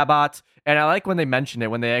episode, Rabot, and I like when they mention it,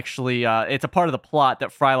 when they actually, it's a part of the plot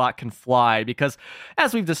that Frylock can fly, because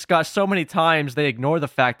as we've discussed so many times, they ignore the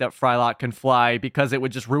fact that Frylock can fly because it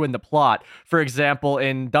would just ruin the plot. For example,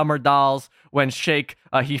 in Dumber Dolls, when Shake,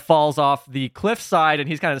 he falls off the cliffside and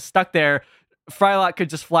he's kind of stuck there, Frylock could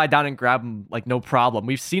just fly down and grab him like no problem.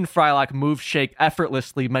 We've seen Frylock move Shake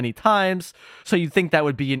effortlessly many times, so you'd think that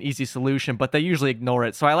would be an easy solution, but they usually ignore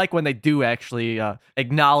it. So I like when they do actually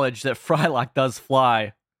acknowledge that Frylock does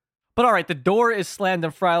fly. But all right, the door is slammed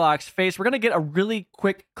in Frylock's face. We're going to get a really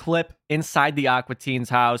quick clip inside the Aqua Teens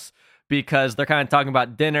house, because they're kind of talking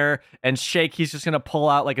about dinner, and Shake, he's just going to pull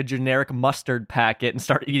out like a generic mustard packet and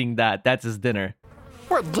start eating that. That's his dinner.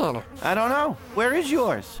 What dinner? I don't know. Where is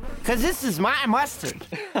yours? Because this is my mustard.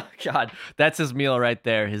 God, that's his meal right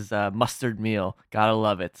there, his mustard meal. Gotta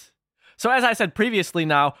love it. So as I said previously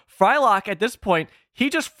now, Frylock at this point, he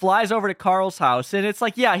just flies over to Carl's house, and it's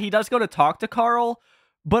like, yeah, he does go to talk to Carl,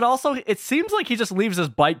 but also it seems like he just leaves his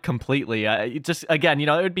bike completely. Again,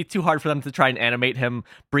 it would be too hard for them to try and animate him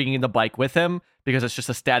bringing the bike with him, because it's just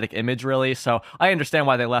a static image, really. So I understand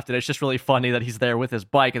why they left it. It's just really funny that he's there with his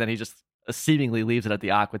bike, and then he just seemingly leaves it at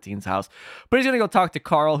the Aqua Teens house. But he's going to go talk to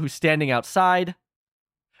Carl, who's standing outside.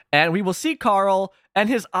 And we will see Carl, and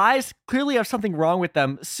his eyes clearly have something wrong with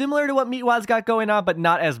them, similar to what Meatwad's got going on, but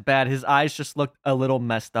not as bad. His eyes just look a little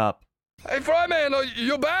messed up. Hey, Fryman,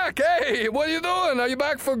 you back? Hey, what are you doing? Are you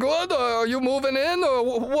back for good, or are you moving in,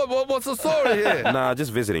 or what's the story here? Nah,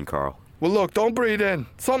 just visiting, Carl. Well, look, don't breathe in.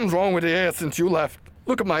 Something's wrong with the air since you left.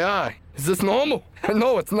 Look at my eye. Is this normal?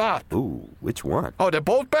 No, it's not. Ooh, which one? Oh, they're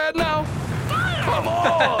both bad now? Come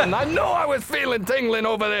on! I know I was feeling tingling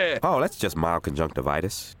over there. Oh, that's just mild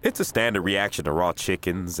conjunctivitis. It's a standard reaction to raw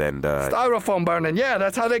chickens and, Styrofoam burning. Yeah,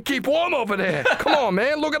 that's how they keep warm over there. Come on,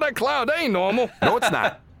 man. Look at that cloud. They ain't normal. No, it's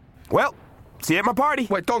not. Well, see you at my party.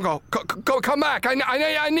 Wait, don't go. Come back.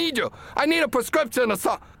 I need you. I need a prescription or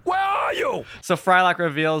something. Where are you? So Frylock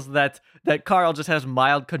reveals that Carl just has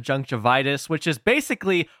mild conjunctivitis, which is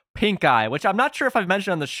basically pink eye, which I'm not sure if I've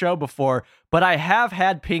mentioned on the show before, but I have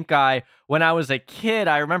had pink eye when I was a kid.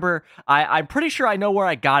 I remember, I'm pretty sure I know where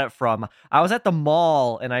I got it from. I was at the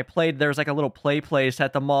mall, and there was like a little play place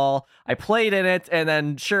at the mall. I played in it, and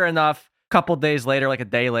then sure enough, a couple days later, like a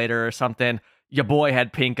day later or something, your boy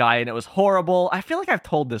had pink eye, and it was horrible. I feel like I've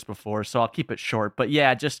told this before, so I'll keep it short. But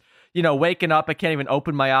yeah, just, waking up, I can't even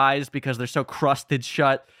open my eyes because they're so crusted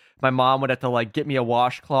shut. my mom would have to like get me a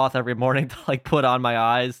washcloth every morning to like put on my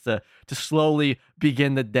eyes to slowly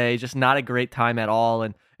begin the day. Just not a great time at all.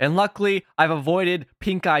 And luckily, I've avoided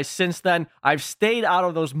pink eye since then. I've stayed out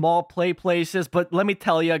of those mall play places, but let me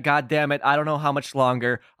tell you, God damn it, I don't know how much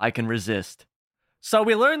longer I can resist. So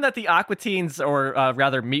we learned that the Aqua Teens, or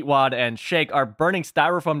rather Meatwad and Shake, are burning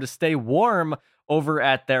styrofoam to stay warm over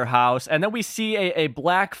at their house. And then we see a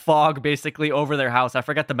black fog basically over their house. I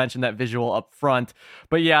forgot to mention that visual up front.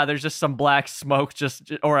 But yeah, there's just some black smoke,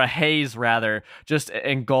 or a haze rather, just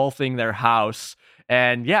engulfing their house.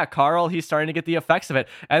 And yeah, Carl, he's starting to get the effects of it.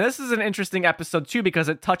 And this is an interesting episode too, because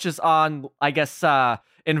it touches on, I guess,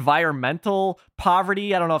 environmental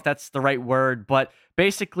poverty. I don't know if that's the right word, but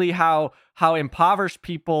basically how impoverished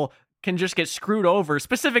people can just get screwed over,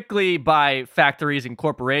 specifically by factories and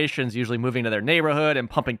corporations usually moving to their neighborhood and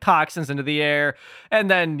pumping toxins into the air. And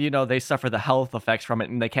then, they suffer the health effects from it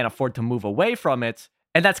and they can't afford to move away from it.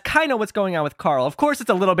 And that's kind of what's going on with Carl. Of course, it's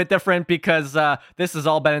a little bit different because this has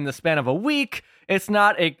all been in the span of a week. It's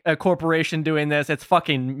not a corporation doing this. It's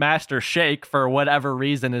fucking Master Shake, for whatever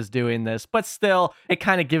reason, is doing this. But still, it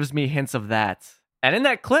kind of gives me hints of that. And in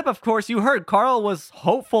that clip, of course, you heard Carl was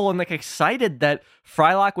hopeful and excited that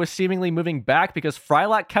Frylock was seemingly moving back because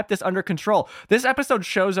Frylock kept this under control. This episode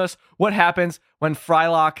shows us what happens when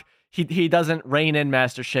Frylock, he doesn't rein in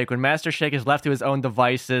Master Shake. When Master Shake is left to his own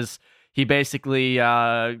devices, he basically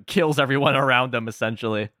kills everyone around him,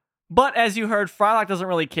 essentially. But as you heard, Frylock doesn't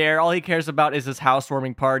really care. All he cares about is his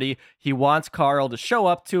housewarming party. He wants Carl to show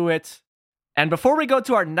up to it. And before we go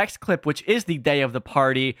to our next clip, which is the day of the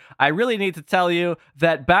party, I really need to tell you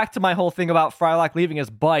that back to my whole thing about Frylock leaving his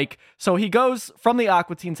bike. So he goes from the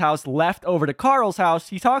Aqua Teen's house left over to Carl's house.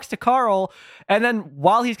 He talks to Carl, and then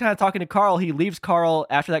while he's kind of talking to Carl, he leaves Carl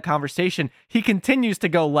after that conversation. He continues to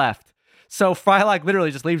go left. So Frylock literally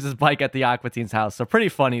just leaves his bike at the Aqua Teen's house. So pretty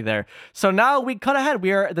funny there. So now we cut ahead.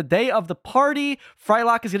 We are the day of the party.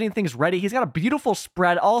 Frylock is getting things ready. He's got a beautiful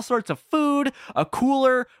spread, all sorts of food, a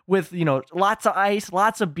cooler with, lots of ice,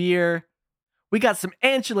 lots of beer. We got some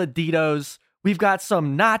enchiladitos. We've got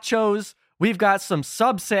some nachos. We've got some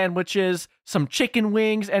sub sandwiches, some chicken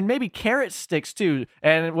wings, and maybe carrot sticks too,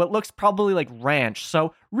 and what looks probably like ranch.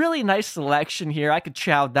 So really nice selection here. I could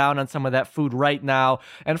chow down on some of that food right now.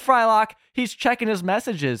 And Frylock, he's checking his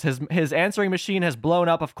messages. His answering machine has blown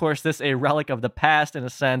up. Of course, this a relic of the past in a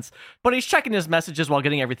sense, but he's checking his messages while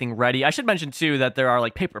getting everything ready. I should mention too that there are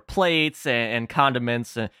like paper plates and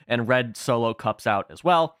condiments and red Solo cups out as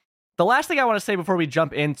well. The last thing I want to say before we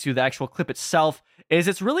jump into the actual clip itself is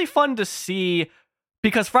it's really fun to see,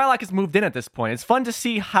 because Frylock has moved in at this point, it's fun to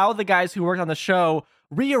see how the guys who worked on the show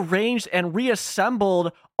rearranged and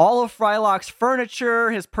reassembled all of Frylock's furniture,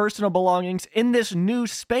 his personal belongings in this new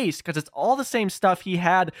space, because it's all the same stuff he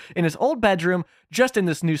had in his old bedroom, just in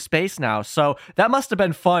this new space now. So that must have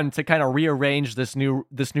been fun to kind of rearrange this new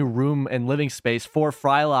room and living space for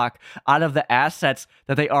Frylock out of the assets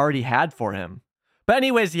that they already had for him. But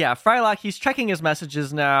anyways, yeah, Frylock, he's checking his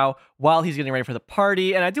messages now while he's getting ready for the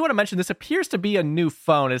party. And I do want to mention, this appears to be a new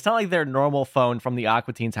phone. It's not like their normal phone from the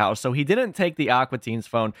Aqua Teen's house. So he didn't take the Aqua Teen's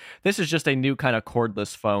phone. This is just a new kind of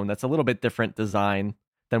cordless phone that's a little bit different design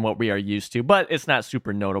than what we are used to, but it's not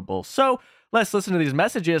super notable. So let's listen to these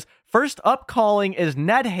messages. First up calling is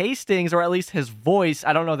Ned Hastings, or at least his voice.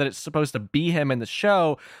 I don't know that it's supposed to be him in the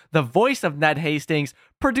show. The voice of Ned Hastings,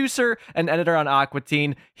 producer and editor on Aqua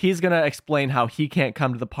Teen. He's going to explain how he can't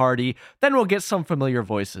come to the party. Then we'll get some familiar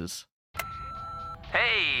voices.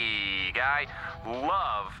 Hey, guy.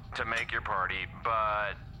 Love to make your party,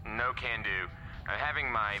 but no can do. I'm having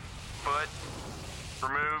my foot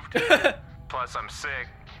removed, plus I'm sick,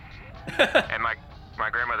 and my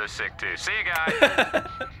grandmother's sick too. See you guys.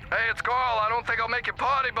 Hey, it's Carl. I don't think I'll make your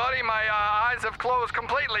party, buddy. My eyes have closed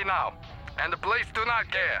completely now. And the police do not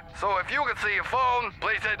care. So if you can see your phone,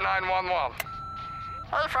 please hit 911.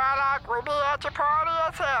 Hey, Frylock, we'll be at your party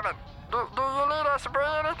at 7. Do you need us to bring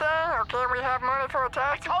anything, or can we have money for a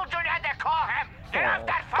taxi? Told you not to call him. Get off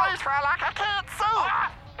that phone. Please, Frylock, I can't see.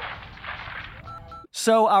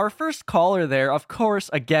 So our first caller there, of course,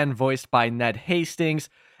 again voiced by Ned Hastings.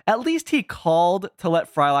 At least he called to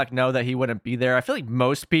let Frylock know that he wouldn't be there. I feel like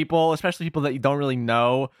most people, especially people that you don't really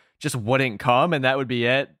know, just wouldn't come, and that would be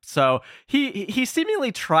it. So he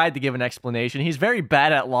seemingly tried to give an explanation. He's very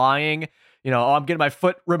bad at lying. I'm getting my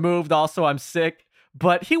foot removed. Also, I'm sick.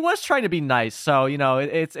 But he was trying to be nice. So,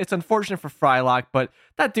 it's unfortunate for Frylock, but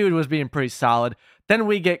that dude was being pretty solid. Then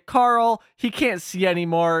we get Carl. He can't see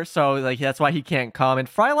anymore, so that's why he can't come. And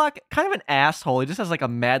Frylock, kind of an asshole. He just has a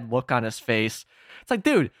mad look on his face. It's like,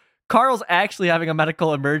 dude, Carl's actually having a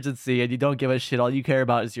medical emergency and you don't give a shit. All you care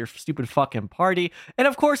about is your stupid fucking party. And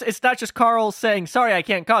of course, it's not just Carl saying, sorry, I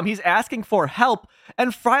can't come. He's asking for help,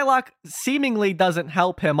 and Frylock seemingly doesn't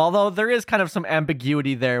help him, although there is kind of some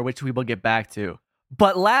ambiguity there, which we will get back to.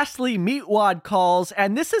 But lastly, Meatwad calls,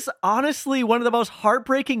 and this is honestly one of the most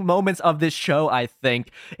heartbreaking moments of this show, I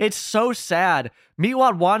think. It's so sad.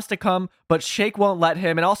 Meatwad wants to come, but Shake won't let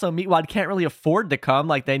him, and also Meatwad can't really afford to come.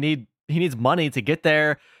 Like, he needs money to get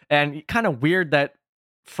there, and kind of weird that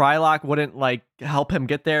Frylock wouldn't, like, help him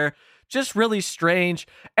get there. Just really strange.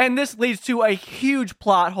 And this leads to a huge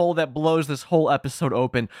plot hole that blows this whole episode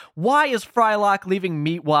open. Why is Frylock leaving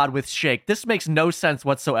Meatwad with Shake? This makes no sense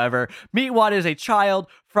whatsoever. Meatwad is a child.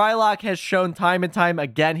 Frylock has shown time and time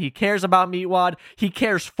again he cares about Meatwad. He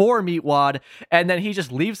cares for Meatwad. And then he just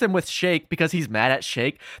leaves him with Shake because he's mad at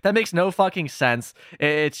Shake. That makes no fucking sense.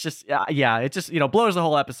 It's just, it just, blows the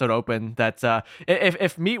whole episode open that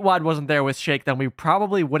if Meatwad wasn't there with Shake, then we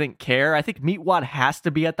probably wouldn't care. I think Meatwad has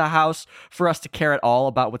to be at the house for us to care at all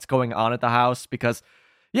about what's going on at the house because,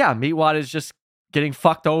 Meatwad is just getting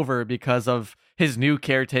fucked over because of his new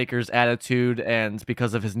caretaker's attitude and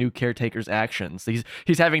because of his new caretaker's actions.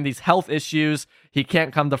 He's having these health issues. He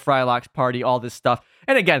can't come to Frylock's party, all this stuff.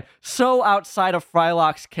 And again, so outside of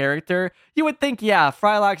Frylock's character, you would think,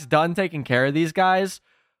 Frylock's done taking care of these guys.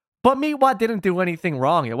 But Meatwad didn't do anything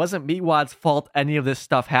wrong. It wasn't Meatwad's fault any of this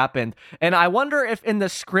stuff happened. And I wonder if in the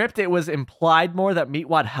script it was implied more that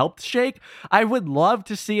Meatwad helped Shake. I would love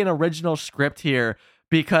to see an original script here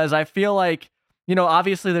because I feel like,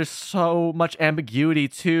 obviously there's so much ambiguity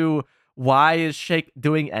to why is Shake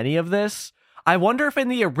doing any of this. I wonder if in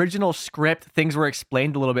the original script things were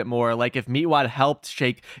explained a little bit more, like if Meatwad helped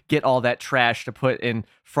Shake get all that trash to put in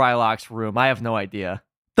Frylock's room. I have no idea.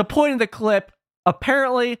 The point of the clip,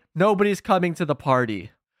 apparently nobody's coming to the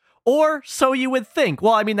party. Or so you would think.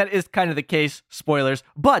 Well, I mean, that is kind of the case, spoilers,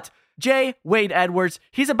 but J. Wade Edwards,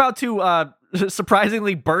 he's about to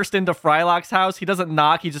surprisingly burst into Frylock's house. He doesn't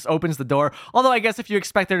knock, he just opens the door. Although I guess if you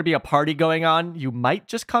expect there to be a party going on, you might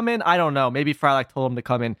just come in. I don't know. Maybe Frylock told him to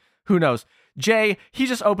come in. Who knows? Jay, he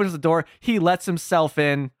just opens the door. He lets himself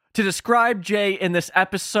in. To describe Jay in this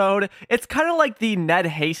episode, it's kind of like the Ned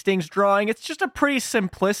Hastings drawing. It's just a pretty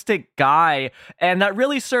simplistic guy, and that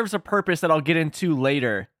really serves a purpose that I'll get into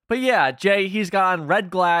later. But Jay, he's got on red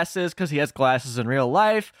glasses because he has glasses in real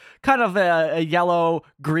life, kind of a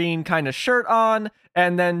yellow-green kind of shirt on,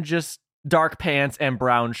 and then just dark pants and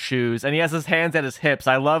brown shoes. And he has his hands at his hips.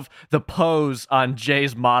 I love the pose on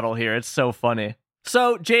Jay's model here. It's so funny.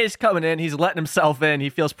 So Jay's coming in. He's letting himself in. He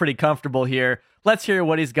feels pretty comfortable here. Let's hear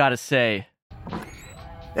what he's got to say.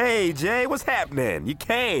 Hey, Jay, what's happening? You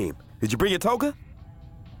came. Did you bring your toga?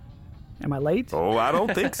 Am I late? Oh, I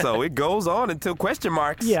don't think so. It goes on until question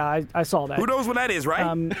marks. Yeah, I saw that. Who knows when that is,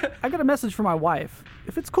 right? I got a message from my wife.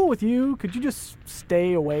 If it's cool with you, could you just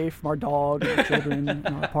stay away from our dog and our children in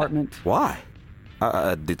our apartment? Why?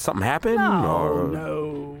 Did something happen?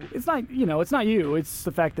 No. It's not, it's not you. It's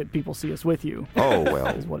the fact that people see us with you. Oh, well.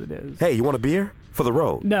 Is what it is. Hey, you want a beer? For the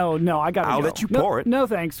road? No, I gotta go. I'll let you pour it. No,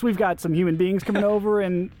 thanks. We've got some human beings coming over,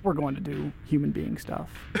 and we're going to do human being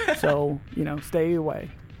stuff. So, stay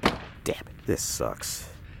away. Damn it. This sucks.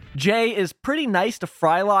 Jay is pretty nice to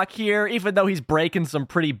Frylock here, even though he's breaking some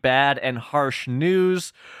pretty bad and harsh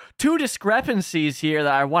news. Two discrepancies here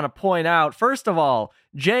that I want to point out. First of all,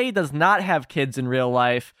 Jay does not have kids in real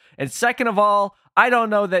life. And second of all, I don't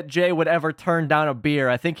know that Jay would ever turn down a beer.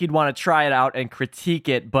 I think he'd want to try it out and critique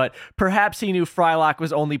it, but perhaps he knew Frylock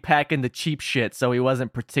was only packing the cheap shit, so he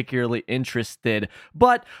wasn't particularly interested.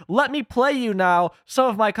 But let me play you now some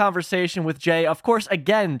of my conversation with Jay. Of course,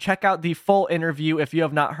 again, check out the full interview if you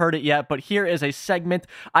have not heard it yet, but here is a segment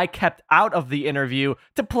I kept out of the interview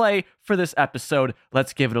to play for this episode.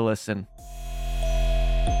 Let's give it a listen.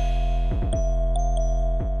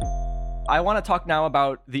 I want to talk now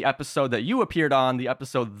about the episode that you appeared on, the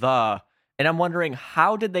episode The, and I'm wondering,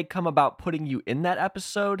 how did they come about putting you in that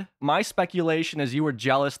episode? My speculation is you were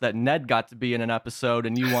jealous that Ned got to be in an episode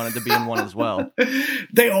and you wanted to be in one as well.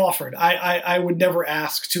 They offered. I would never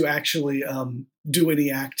ask to actually do any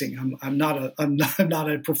acting. I'm not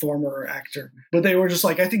a performer or actor. But they were just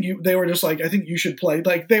like, I think you should play.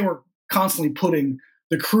 Like, they were constantly putting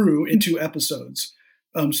the crew into episodes.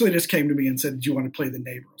 So they just came to me and said, "Do you want to play the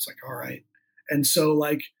neighbor?" I was like, "All right." And so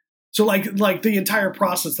the entire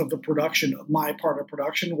process of the production, my part of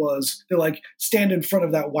production, was they stand in front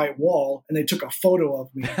of that white wall and they took a photo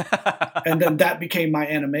of me, and then that became my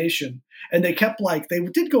animation. And they kept they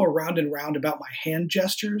did go around and round about my hand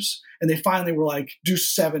gestures, and they finally were like, "Do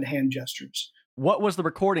 7 hand gestures." What was the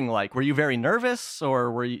recording like? Were you very nervous,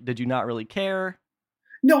 or did you not really care?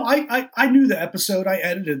 No, I knew the episode. I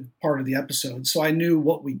edited part of the episode, so I knew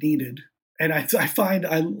what we needed. And I find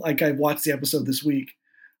I watched the episode this week,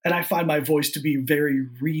 and I find my voice to be very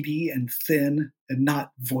reedy and thin and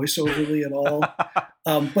not voiceoverly at all.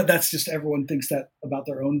 But that's just everyone thinks that about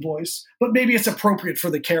their own voice. But maybe it's appropriate for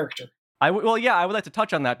the character. I would like to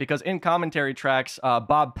touch on that because in commentary tracks,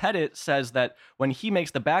 Bob Pettit says that when he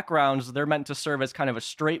makes the backgrounds, they're meant to serve as kind of a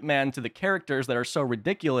straight man to the characters that are so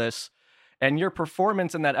ridiculous. And your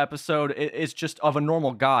performance in that episode is just of a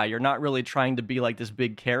normal guy. You're not really trying to be like this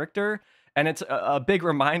big character. And it's a big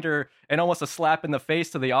reminder and almost a slap in the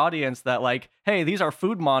face to the audience that like, hey, these are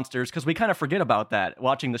food monsters, because we kind of forget about that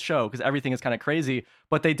watching the show because everything is kind of crazy,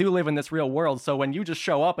 but they do live in this real world. So when you just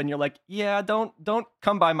show up and you're like, yeah, don't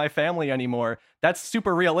come by my family anymore, that's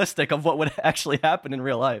super realistic of what would actually happen in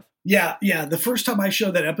real life. Yeah. The first time I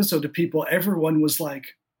showed that episode to people, everyone was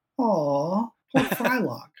like, aw, poor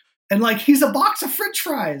Frylock. And like, he's a box of French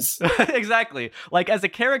fries. Exactly. Like as a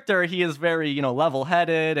character, he is very,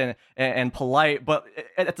 level-headed and polite, but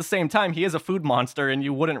at the same time, he is a food monster and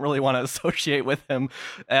you wouldn't really want to associate with him.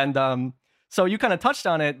 And so you kind of touched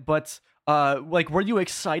on it, but were you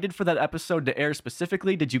excited for that episode to air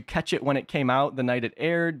specifically? Did you catch it when it came out the night it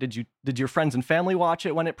aired? Did your friends and family watch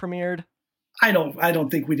it when it premiered? I don't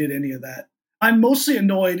think we did any of that. I'm mostly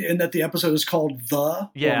annoyed in that the episode is called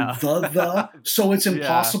The. Yeah. The. So it's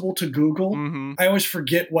impossible to Google. Mm-hmm. I always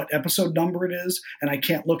forget what episode number it is, and I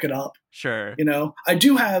can't look it up. Sure. I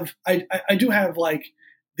do have like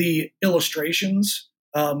the illustrations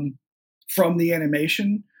from the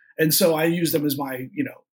animation, and so I use them as my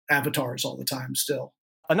avatars all the time still.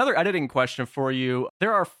 Another editing question for you.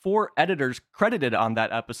 There are 4 editors credited on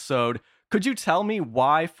that episode. Could you tell me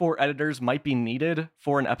why 4 editors might be needed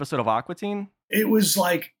for an episode of Aqua Teen? It was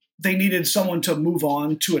like they needed someone to move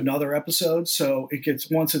on to another episode. So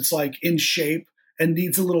once it's like in shape and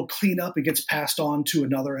needs a little cleanup, it gets passed on to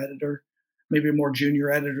another editor, maybe a more junior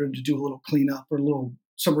editor to do a little cleanup or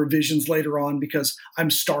some revisions later on because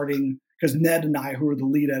because Ned and I, who are the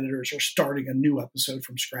lead editors, are starting a new episode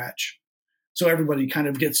from scratch. So everybody kind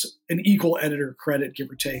of gets an equal editor credit, give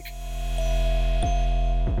or take.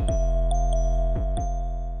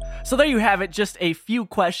 So there you have it, just a few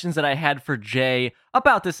questions that I had for Jay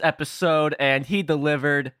about this episode, and he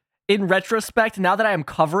delivered. In retrospect, now that I am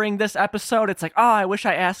covering this episode, it's like, I wish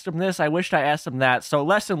I asked him this, I wished I asked him that. So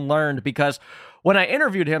lesson learned, because when I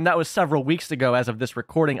interviewed him, that was several weeks ago as of this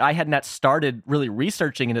recording, I had not started really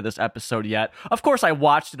researching into this episode yet. Of course, I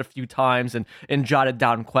watched it a few times and jotted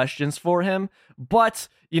down questions for him, but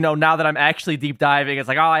now that I'm actually deep diving, it's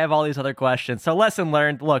like, I have all these other questions. So lesson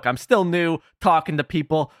learned, look, I'm still new talking to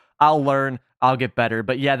people. I'll learn, I'll get better.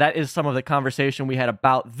 But yeah, that is some of the conversation we had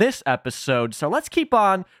about this episode. So let's keep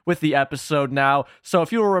on with the episode now. So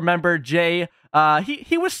if you will remember, Jay,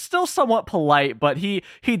 he was still somewhat polite, but he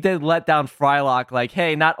did let down Frylock, like,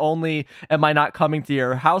 hey, not only am I not coming to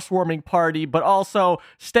your housewarming party, but also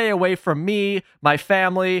stay away from me, my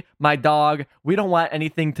family, my dog. We don't want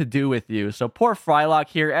anything to do with you. So poor Frylock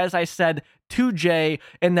here, as I said to Jay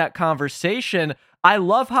in that conversation, I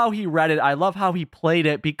love how he read it. I love how he played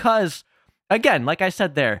it because, again, like I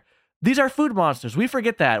said there, these are food monsters. We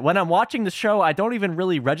forget that. When I'm watching the show, I don't even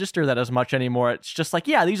really register that as much anymore. It's just like,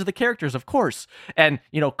 yeah, these are the characters, of course. And,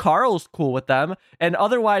 Carl's cool with them. And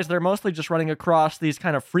otherwise, they're mostly just running across these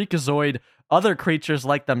kind of freakazoid other creatures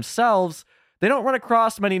like themselves. They don't run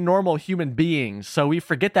across many normal human beings. So we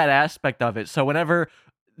forget that aspect of it. So whenever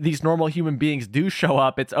these normal human beings do show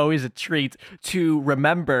up, it's always a treat to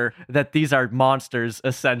remember that these are monsters,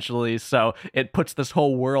 essentially. So it puts this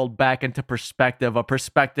whole world back into perspective, a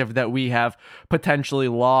perspective that we have potentially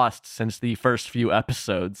lost since the first few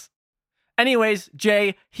episodes. Anyways,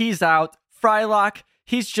 Jay, he's out. Frylock,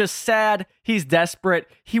 he's just sad. He's desperate.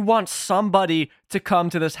 He wants somebody to come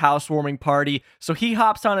to this housewarming party. So he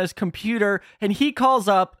hops on his computer and he calls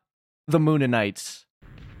up the Mooninites.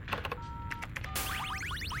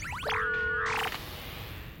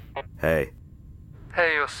 Hey.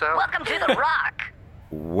 Hey, yourself. Welcome to the Rock.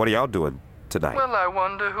 What are y'all doing tonight? Well, I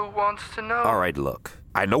wonder who wants to know. All right, look.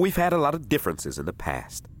 I know we've had a lot of differences in the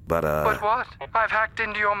past, but But what? I've hacked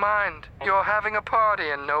into your mind. You're having a party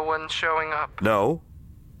and no one's showing up. No?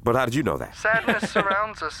 But how did you know that? Sadness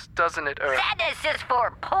surrounds us, doesn't it, Earth? Sadness is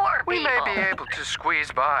for poor people. We may be able to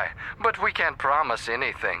squeeze by, but we can't promise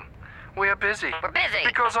anything. We are busy. We're busy.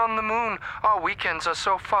 Because on the moon, our weekends are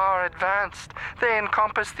so far advanced, they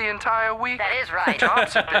encompass the entire week. That is right.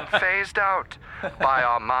 Jobs have been phased out by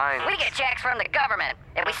our minds. We get checks from the government.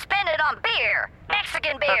 and we spend it on beer.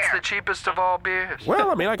 Mexican beer. That's the cheapest of all beers.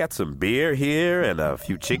 Well, I mean, I got some beer here and a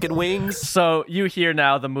few chicken wings. So you hear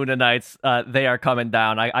now the Moonanites, they are coming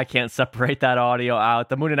down. I can't separate that audio out.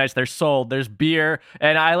 The Moonanites, they're sold. There's beer.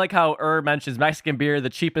 And I like how mentions Mexican beer, the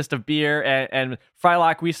cheapest of beer. And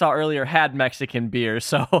Frylock, we saw earlier, had Mexican beer.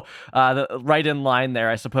 So right in line there,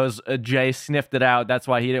 I suppose Jay sniffed it out. That's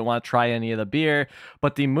why he didn't want to try any of the beer.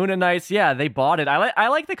 But the Moonanites, yeah, they bought it. I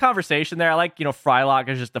like the conversation there. I like, Frylock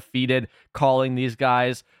is just defeated, calling these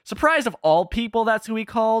guys. Surprised of all people, that's who he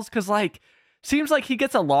calls. Because, seems like he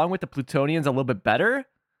gets along with the Plutonians a little bit better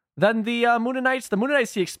than the Moonanites. The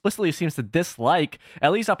Moonanites he explicitly seems to dislike,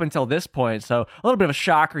 at least up until this point. So a little bit of a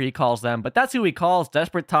shocker he calls them, but that's who he calls.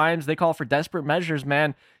 Desperate times, they call for desperate measures,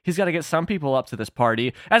 man. He's got to get some people up to this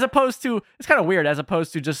party, as opposed to, it's kind of weird, as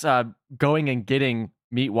opposed to just going and getting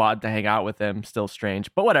Meatwad to hang out with him. Still strange,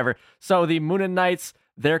 but whatever. So the Moonanites,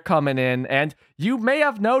 they're coming in, and you may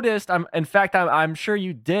have noticed, I'm sure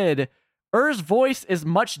you did, Ur's voice is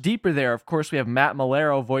much deeper there. Of course, we have Matt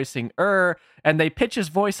Malero voicing and they pitch his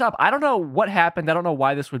voice up. I don't know what happened. I don't know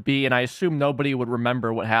why this would be, and I assume nobody would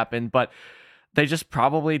remember what happened, but they just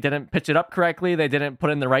probably didn't pitch it up correctly. They didn't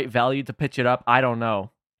put in the right value to pitch it up. I don't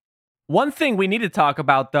know. One thing we need to talk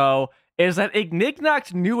about, though, is that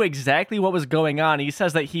Ignignokt knew exactly what was going on. He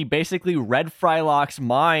says that he basically read Frylock's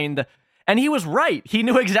mind, and he was right. He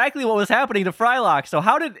knew exactly what was happening to Frylock. So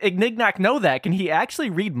how did Ignignokt know that? Can he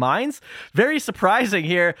actually read minds? Very surprising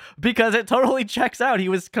here, because it totally checks out. He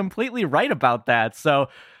was completely right about that. So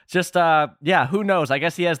just, who knows? I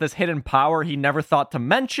guess he has this hidden power he never thought to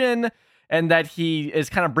mention, and that he is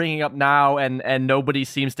kind of bringing up now, and nobody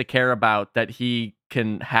seems to care about, that he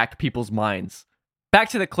can hack people's minds. Back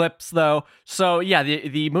to the clips, though. So, yeah,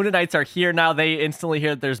 the Moonanites are here now. They instantly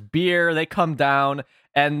hear that there's beer. They come down.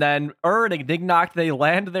 And then and Ignignokt, they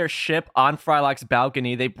land their ship on Frylock's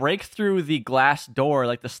balcony. They break through the glass door,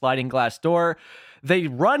 like the sliding glass door. They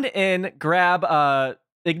run in,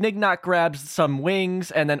 Ignignokt grabs some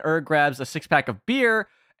wings, and then grabs a 6-pack of beer,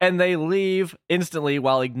 and they leave instantly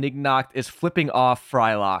while Ignignokt is flipping off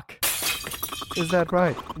Frylock. Is that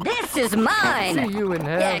right? This is mine. See you in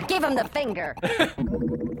hell. Yeah, give him the finger.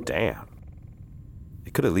 Damn.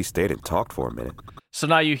 They could at least stayed and talked for a minute. So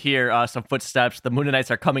now you hear some footsteps. The Moonanites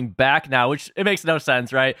are coming back now, which it makes no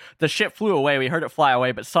sense, right? The ship flew away. We heard it fly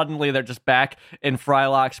away, but suddenly they're just back in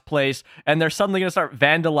Frylock's place, and they're suddenly going to start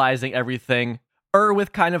vandalizing everything.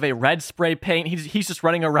 With kind of a red spray paint. He's just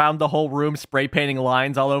running around the whole room, spray painting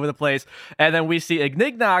lines all over the place. And then we see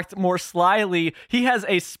Ignignokt more slyly. He has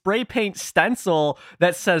a spray paint stencil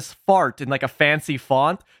that says fart in like a fancy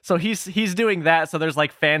font. So he's doing that. So there's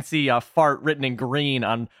like fancy fart written in green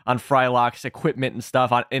on Frylock's equipment and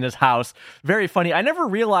stuff in his house. Very funny. I never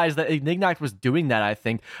realized that Ignignokt was doing that, I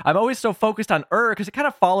think. I'm always so focused on because it kind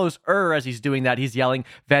of follows as he's doing that. He's yelling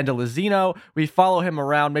Vandalizino. We follow him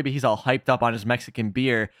around. Maybe he's all hyped up on his Mexican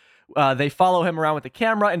beer. They follow him around with the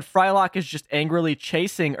camera, and Frylock is just angrily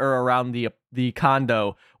chasing around the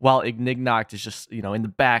condo while Ignignokt is just, in the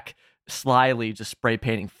back, slyly just spray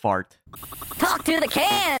painting fart. Talk to the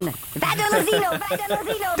can! Vandalizino!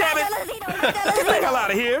 Vandalizino! Damn it! Get the hell out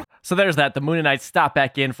of here! So there's that. The Moonanites stop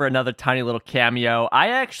back in for another tiny little cameo. I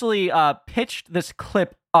actually pitched this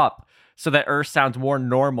clip up so that sounds more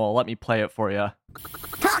normal. Let me play it for you.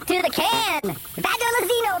 Talk to the can!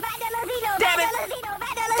 Vandalizino! Vandalizino! Damn it! Vandalizino!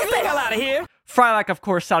 Vandalizino! Get the hell out of here! Frylock, of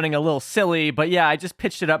course, sounding a little silly, but yeah, I just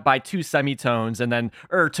pitched it up by 2 semitones, and then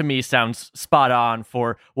to me sounds spot on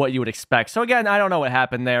for what you would expect. So again, I don't know what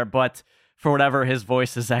happened there, but for whatever, his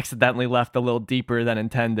voice is accidentally left a little deeper than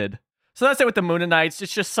intended. So that's it with the Moonanites.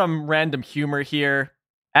 It's just some random humor here.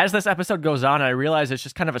 As this episode goes on, I realize it's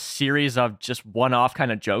just kind of a series of just one-off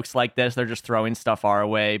kind of jokes like this. They're just throwing stuff our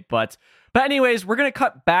way, But anyways, we're going to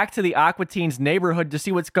cut back to the Aqua Teens neighborhood to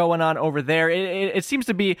see what's going on over there. It seems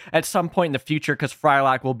to be at some point in the future because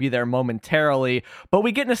Frylock will be there momentarily. But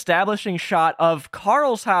we get an establishing shot of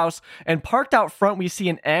Carl's house, and parked out front we see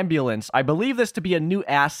an ambulance. I believe this to be a new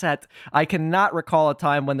asset. I cannot recall a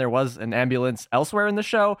time when there was an ambulance elsewhere in the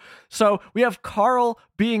show. So we have Carl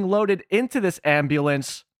being loaded into this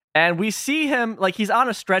ambulance. And we see him, like, he's on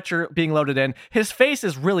a stretcher being loaded in. His face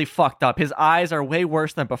is really fucked up. His eyes are way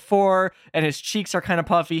worse than before, and his cheeks are kind of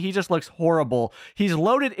puffy. He just looks horrible. He's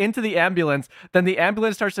loaded into the ambulance, then the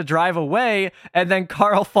ambulance starts to drive away, and then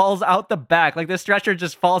Carl falls out the back. Like, the stretcher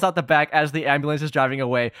just falls out the back as the ambulance is driving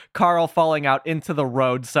away. Carl falling out into the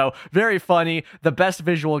road. So, very funny. The best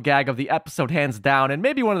visual gag of the episode, hands down, and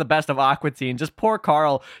maybe one of the best of Aqua Teen. Just poor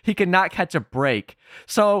Carl. He cannot catch a break.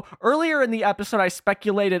 So, earlier in the episode, I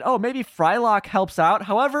speculated, maybe Frylock helps out.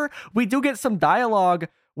 However, we do get some dialogue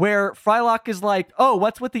where Frylock is like, oh,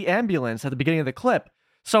 what's with the ambulance at the beginning of the clip?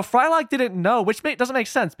 So Frylock didn't know, which doesn't make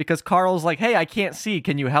sense because Carl's like, hey, I can't see.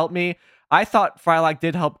 Can you help me? I thought Frylock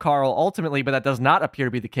did help Carl ultimately, but that does not appear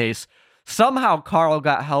to be the case. Somehow Carl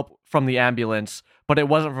got help from the ambulance, but it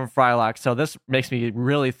wasn't from Frylock. So this makes me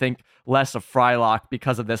really think less of Frylock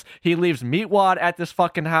because of this. He leaves Meatwad at this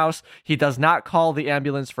fucking house. He does not call the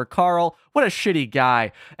ambulance for Carl. What a shitty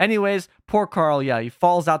guy. Anyways, poor Carl, yeah, he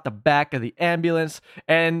falls out the back of the ambulance.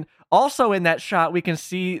 And also in that shot, we can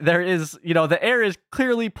see there is, the air is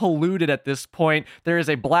clearly polluted at this point. There is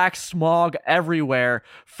a black smog everywhere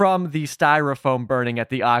from the styrofoam burning at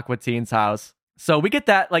the Aqua Teen's house. So we get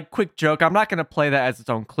that quick joke. I'm not going to play that as its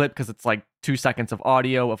own clip because it's 2 seconds of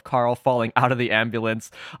audio of Carl falling out of the ambulance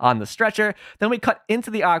on the stretcher. Then we cut into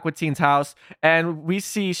the Aqua Teen's house and we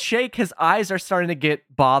see Shake. His eyes are starting to get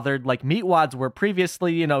bothered like Meatwad's were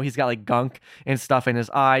previously. He's got gunk and stuff in his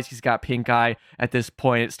eyes. He's got pink eye at this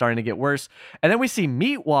point. It's starting to get worse. And then we see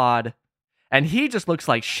Meatwad and he just looks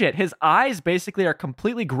like shit. His eyes basically are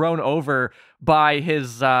completely grown over by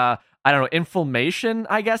his, inflammation,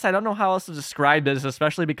 I guess. I don't know how else to describe this,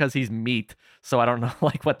 especially because he's meat. So I don't know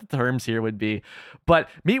what the terms here would be. But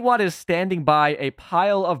Meatwad is standing by a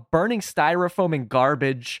pile of burning styrofoam and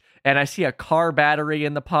garbage. And I see a car battery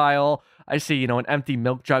in the pile. I see, an empty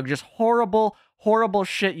milk jug. Just horrible, horrible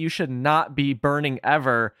shit you should not be burning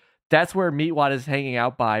ever. That's where Meatwad is hanging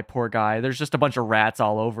out by, poor guy. There's just a bunch of rats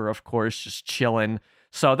all over, of course, just chilling.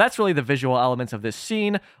 So that's really the visual elements of this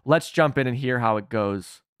scene. Let's jump in and hear how it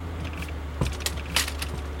goes.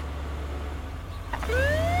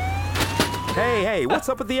 Hey, what's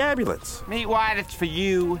up with the ambulance? Meatwad, it's for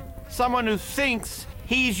you. Someone who thinks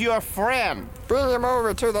he's your friend. Bring him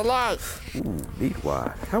over to the light. Ooh,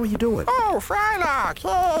 Meatwad, how are you doing? Oh, Frylock,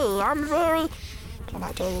 hey, can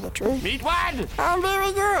I tell you the truth? Meatwad! I'm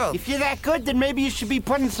very good. If you're that good, then maybe you should be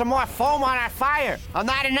putting some more foam on our fire. I'm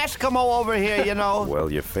not an Eskimo over here,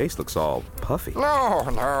 Well, your face looks all puffy. No,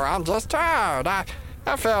 I'm just tired. I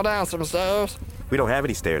fell down some stairs. We don't have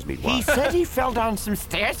any stairs, Meatwad. He said he fell down some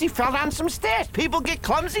stairs. He fell down some stairs. People get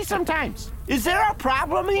clumsy sometimes. Is there a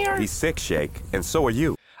problem here? He's sick, Shake, and so are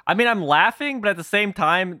you. I mean, I'm laughing, but at the same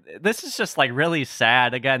time, this is just really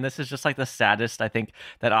sad. Again, this is just the saddest I think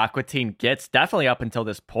that Aqua Teen gets, definitely up until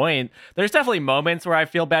this point. There's definitely moments where I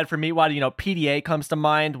feel bad for Meatwad. PDA comes to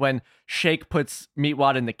mind when Shake puts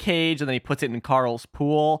Meatwad in the cage and then he puts it in Carl's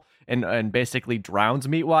pool and basically drowns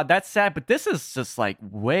Meatwad. That's sad, but this is just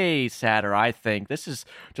way sadder, I think. This is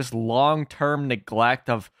just long-term neglect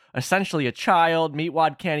of essentially a child.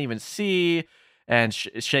 Meatwad can't even see. And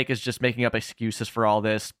Shake is just making up excuses for all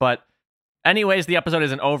this. But anyways, the episode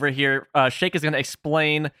isn't over here. Shake is going to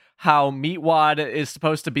explain how Meatwad is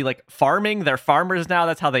supposed to be farming. They're farmers now.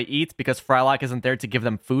 That's how they eat because Frylock isn't there to give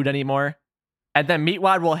them food anymore. And then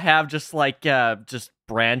Meatwad will have just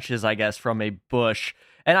branches, I guess, from a bush.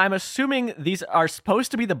 And I'm assuming these are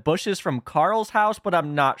supposed to be the bushes from Carl's house, but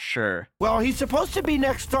I'm not sure. Well, he's supposed to be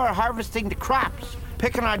next door harvesting the crops,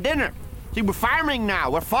 picking our dinner. See, we're farming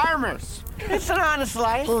now. We're farmers. It's an honest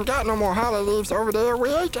life. Ain't got no more holly leaves over there.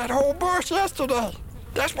 We ate that whole bush yesterday.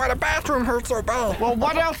 That's why the bathroom hurts so bad. Well,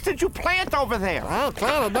 what else did you plant over there? I ain't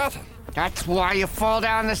planted nothing. That's why you fall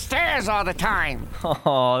down the stairs all the time.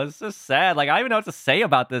 Oh, this is sad. I don't even know what to say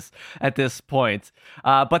about this at this point.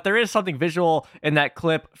 But there is something visual in that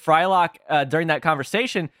clip. Frylock, during that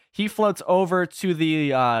conversation, he floats over to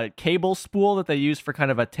the cable spool that they use for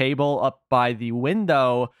kind of a table up by the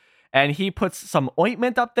window. And he puts some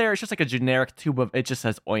ointment up there. It's just a generic tube of, it just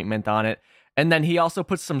says ointment on it. And then he also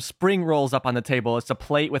puts some spring rolls up on the table. It's a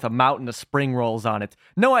plate with a mountain of spring rolls on it.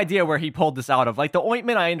 No idea where he pulled this out of. The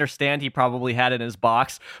ointment, I understand he probably had in his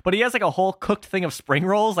box, but he has a whole cooked thing of spring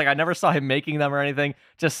rolls. I never saw him making them or anything.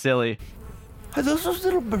 Just silly. Are those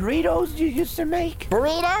little burritos you used to make?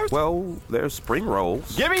 Burritos? Well, there's spring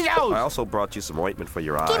rolls. Give me those! I also brought you some ointment for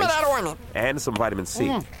your eyes. Give me that ointment. And some vitamin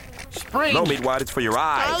C. Spring. No, Meatwad, it's for your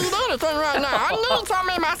eyes. I eat anything right now. I need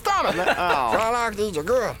something in my stomach. Frylock, these are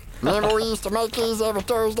good. Remember we used to make these every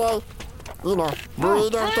Thursday?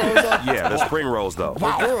 Burrito Thursday? Yeah, they're spring rolls, though.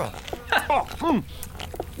 They're good.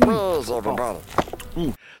 Where's everybody?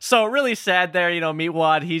 So really sad there,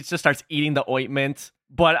 Meatwad, he just starts eating the ointment.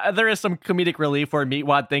 But there is some comedic relief where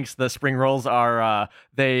Meatwad thinks the spring rolls are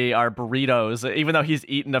burritos, even though he's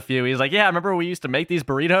eaten a few. He's like, yeah, remember we used to make these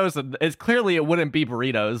burritos? And it's clearly it wouldn't be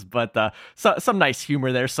burritos, but some nice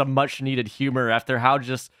humor there, some much needed humor after how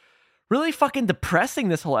just really fucking depressing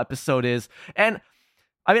this whole episode is. And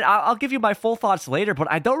I mean, I'll give you my full thoughts later,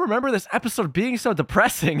 but I don't remember this episode being so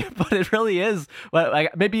depressing, but it really is.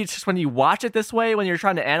 Maybe it's just when you watch it this way, when you're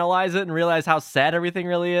trying to analyze it and realize how sad everything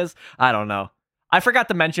really is. I don't know. I forgot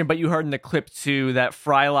to mention, but you heard in the clip too that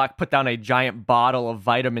Frylock put down a giant bottle of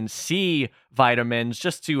vitamin C vitamins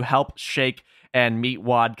just to help Shake and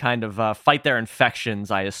Meatwad kind of fight their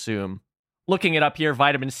infections, I assume. Looking it up here,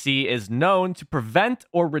 vitamin C is known to prevent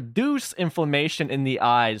or reduce inflammation in the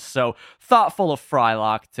eyes, so thoughtful of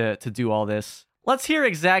Frylock to do all this. Let's hear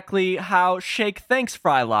exactly how Shake thanks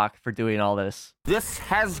Frylock for doing all this. This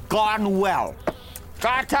has gone well. So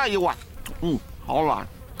I tell you what. Hold on.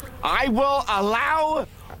 I will allow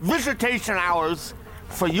visitation hours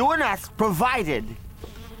for you and us, provided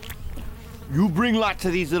you bring lots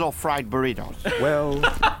of these little fried burritos. Well,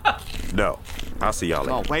 no. I'll see y'all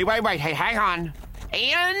later. Oh, wait. Hey, hang on.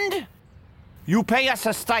 And you pay us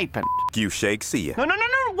a stipend. You, Shake. See ya. No.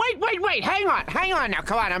 Wait. Hang on now.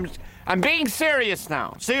 Come on. I'm being serious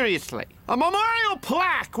now. Seriously. A memorial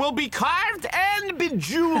plaque will be carved and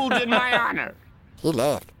bejeweled in my honor. He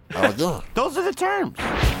left. Oh, yeah. Those are the terms.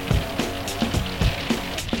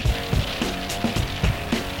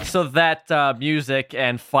 So that music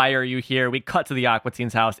and fire you hear, we cut to the Aqua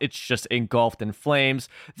Teen's house. It's just engulfed in flames.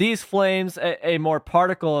 These flames, a more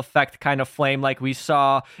particle effect kind of flame like we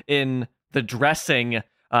saw in the dressing,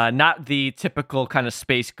 not the typical kind of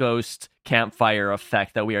Space Ghost campfire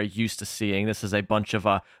effect that we are used to seeing. This is a bunch of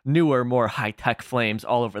newer, more high-tech flames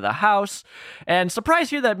all over the house. And surprised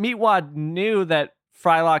here that Meatwad knew that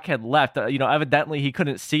Frylock had left. Evidently he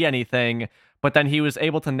couldn't see anything, but then he was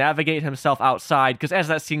able to navigate himself outside, because as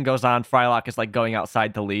that scene goes on, Frylock is like going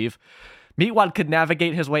outside to leave. Meatwad could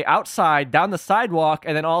navigate his way outside, down the sidewalk,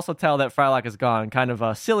 and then also tell that Frylock is gone. Kind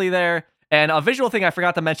of silly there. And a visual thing I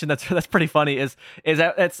forgot to mention that's pretty funny is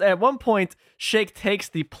at one point, Shake takes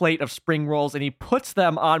the plate of spring rolls and he puts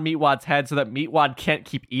them on Meatwad's head so that Meatwad can't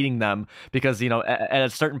keep eating them, because, at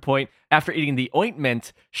a certain point, after eating the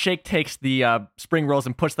ointment, Shake takes the spring rolls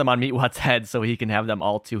and puts them on Meatwad's head so he can have them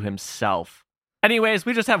all to himself. Anyways,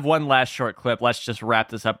 we just have one last short clip. Let's just wrap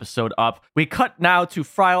this episode up. We cut now to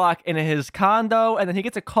Frylock in his condo, and then he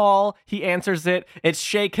gets a call. He answers it. It's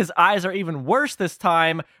Shake. His eyes are even worse this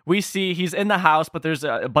time. We see he's in the house, but there's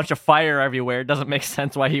a bunch of fire everywhere. It doesn't make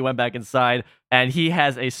sense why he went back inside. And he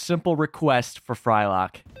has a simple request for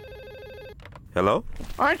Frylock. Hello?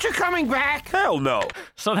 Aren't you coming back? Hell no.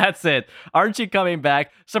 So that's it. Aren't you coming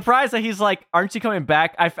back? Surprised that he's like, aren't you coming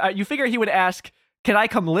back? You figure he would ask, can I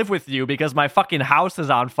come live with you because my fucking house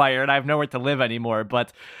is on fire and I have nowhere to live anymore?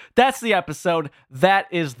 But that's the episode. That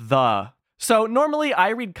is the... So normally I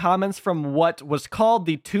read comments from what was called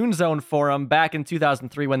the Toon Zone forum back in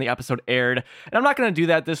 2003 when the episode aired. And I'm not going to do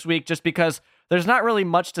that this week just because there's not really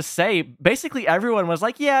much to say. Basically everyone was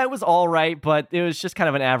like, yeah, it was all right, but it was just kind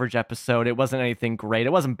of an average episode. It wasn't anything great.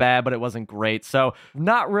 It wasn't bad, but it wasn't great. So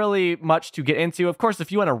not really much to get into. Of course,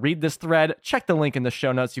 if you want to read this thread, check the link in the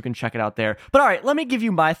show notes. You can check it out there. But all right, let me give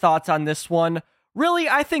you my thoughts on this one. Really,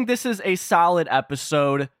 I think this is a solid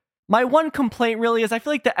episode. My one complaint really is I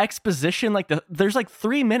feel like the exposition, there's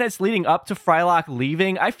 3 minutes leading up to Frylock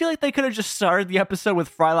leaving. I feel like they could have just started the episode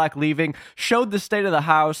with Frylock leaving, showed the state of the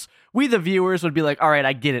house. We, the viewers, would be like, all right,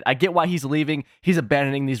 I get it. I get why he's leaving. He's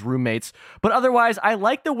abandoning these roommates. But otherwise, I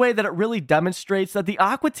like the way that it really demonstrates that the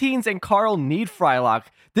Aqua Teens and Carl need Frylock.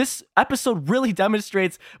 This episode really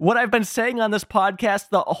demonstrates what I've been saying on this podcast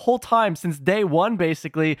the whole time, since day one,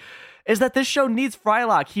 basically, is that this show needs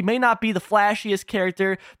Frylock. He may not be the flashiest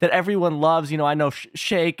character that everyone loves. I know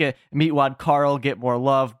Shake, Meatwad, Carl get more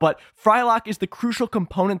love, but Frylock is the crucial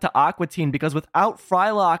component to Aqua Teen, because without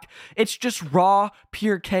Frylock, it's just raw,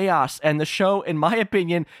 pure chaos. And the show, in my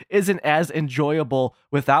opinion, isn't as enjoyable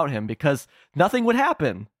without him, because nothing would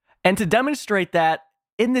happen. And to demonstrate that,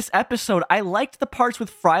 in this episode, I liked the parts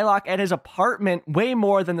with Frylock at his apartment way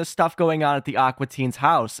more than the stuff going on at the Aqua Teen's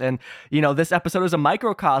house. And, this episode is a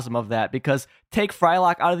microcosm of that, because take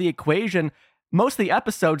Frylock out of the equation, most of the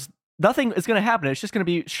episodes, nothing is going to happen. It's just going to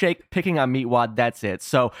be Shake picking on Meatwad. That's it.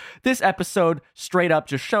 So this episode straight up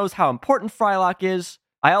just shows how important Frylock is.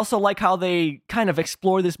 I also like how they kind of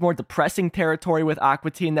explore this more depressing territory with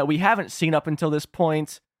Aqua Teen that we haven't seen up until this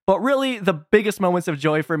point. But really, the biggest moments of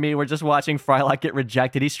joy for me were just watching Frylock get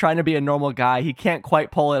rejected. He's trying to be a normal guy. He can't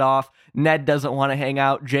quite pull it off. Ned doesn't want to hang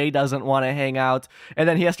out. Jay doesn't want to hang out. And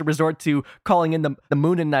then he has to resort to calling in the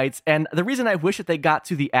Mooninites. And the reason I wish that they got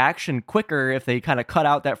to the action quicker, if they kind of cut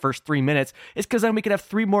out that first 3 minutes, is because then we could have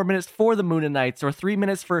 3 more minutes for the Mooninites, or 3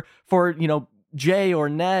 minutes for Jay or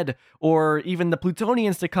Ned, or even the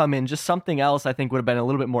Plutonians to come in. Just something else I think would have been a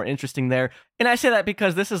little bit more interesting there. And I say that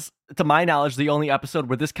because this is, to my knowledge, the only episode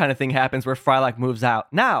where this kind of thing happens, where Frylock moves out.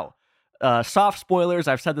 Now, soft spoilers,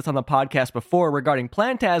 I've said this on the podcast before regarding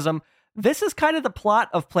Plantasm, This is kind of the plot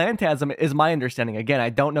of Plantasm, is my understanding. Again, I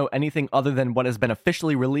don't know anything other than what has been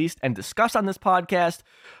officially released and discussed on this podcast,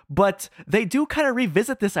 but they do kind of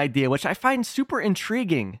revisit this idea, which I find super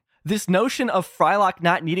intriguing. This notion of Frylock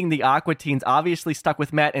not needing the Aqua Teens obviously stuck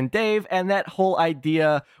with Matt and Dave, and that whole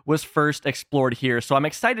idea was first explored here. So I'm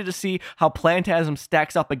excited to see how Plantasm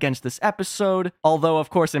stacks up against this episode. Although,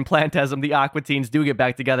 of course, in Plantasm, the Aqua Teens do get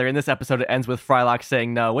back together. In this episode, it ends with Frylock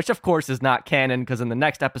saying no, which of course is not canon, because in the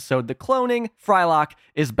next episode, The Cloning, Frylock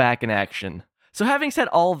is back in action. So having said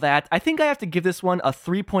all that, I think I have to give this one a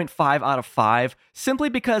 3.5 out of 5, simply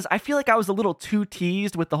because I feel like I was a little too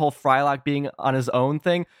teased with the whole Frylock being on his own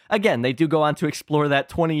thing. Again, they do go on to explore that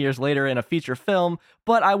 20 years later in a feature film,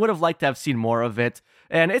 but I would have liked to have seen more of it.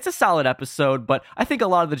 And it's a solid episode, but I think a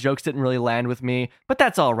lot of the jokes didn't really land with me, but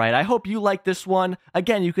that's all right. I hope you like this one.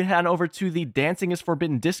 Again, you can head on over to the Dancing is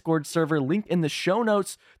Forbidden Discord server, link in the show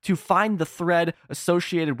notes, to find the thread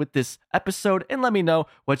associated with this episode, and let me know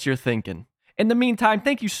what you're thinking. In the meantime,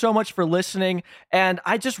 thank you so much for listening, and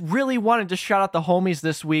I just really wanted to shout out the homies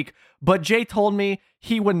this week, but Jay told me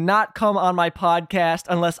he would not come on my podcast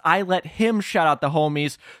unless I let him shout out the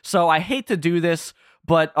homies, so I hate to do this,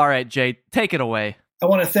 but all right, Jay, take it away. I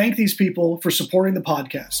want to thank these people for supporting the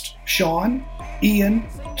podcast. Sean, Ian,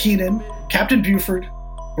 Keenan, Captain Buford,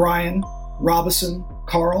 Brian, Robinson,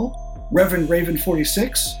 Carl, Reverend Raven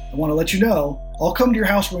 46. I want to let you know, I'll come to your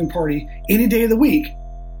housewarming party any day of the week.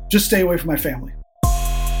 Just stay away from my family.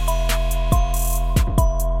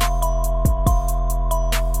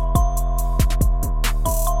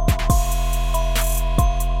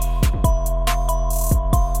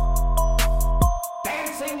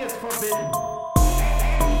 Dancing is forbidden.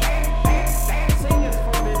 Dancing is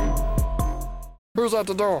forbidden. Who's at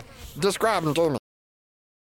the door? Describe him to me.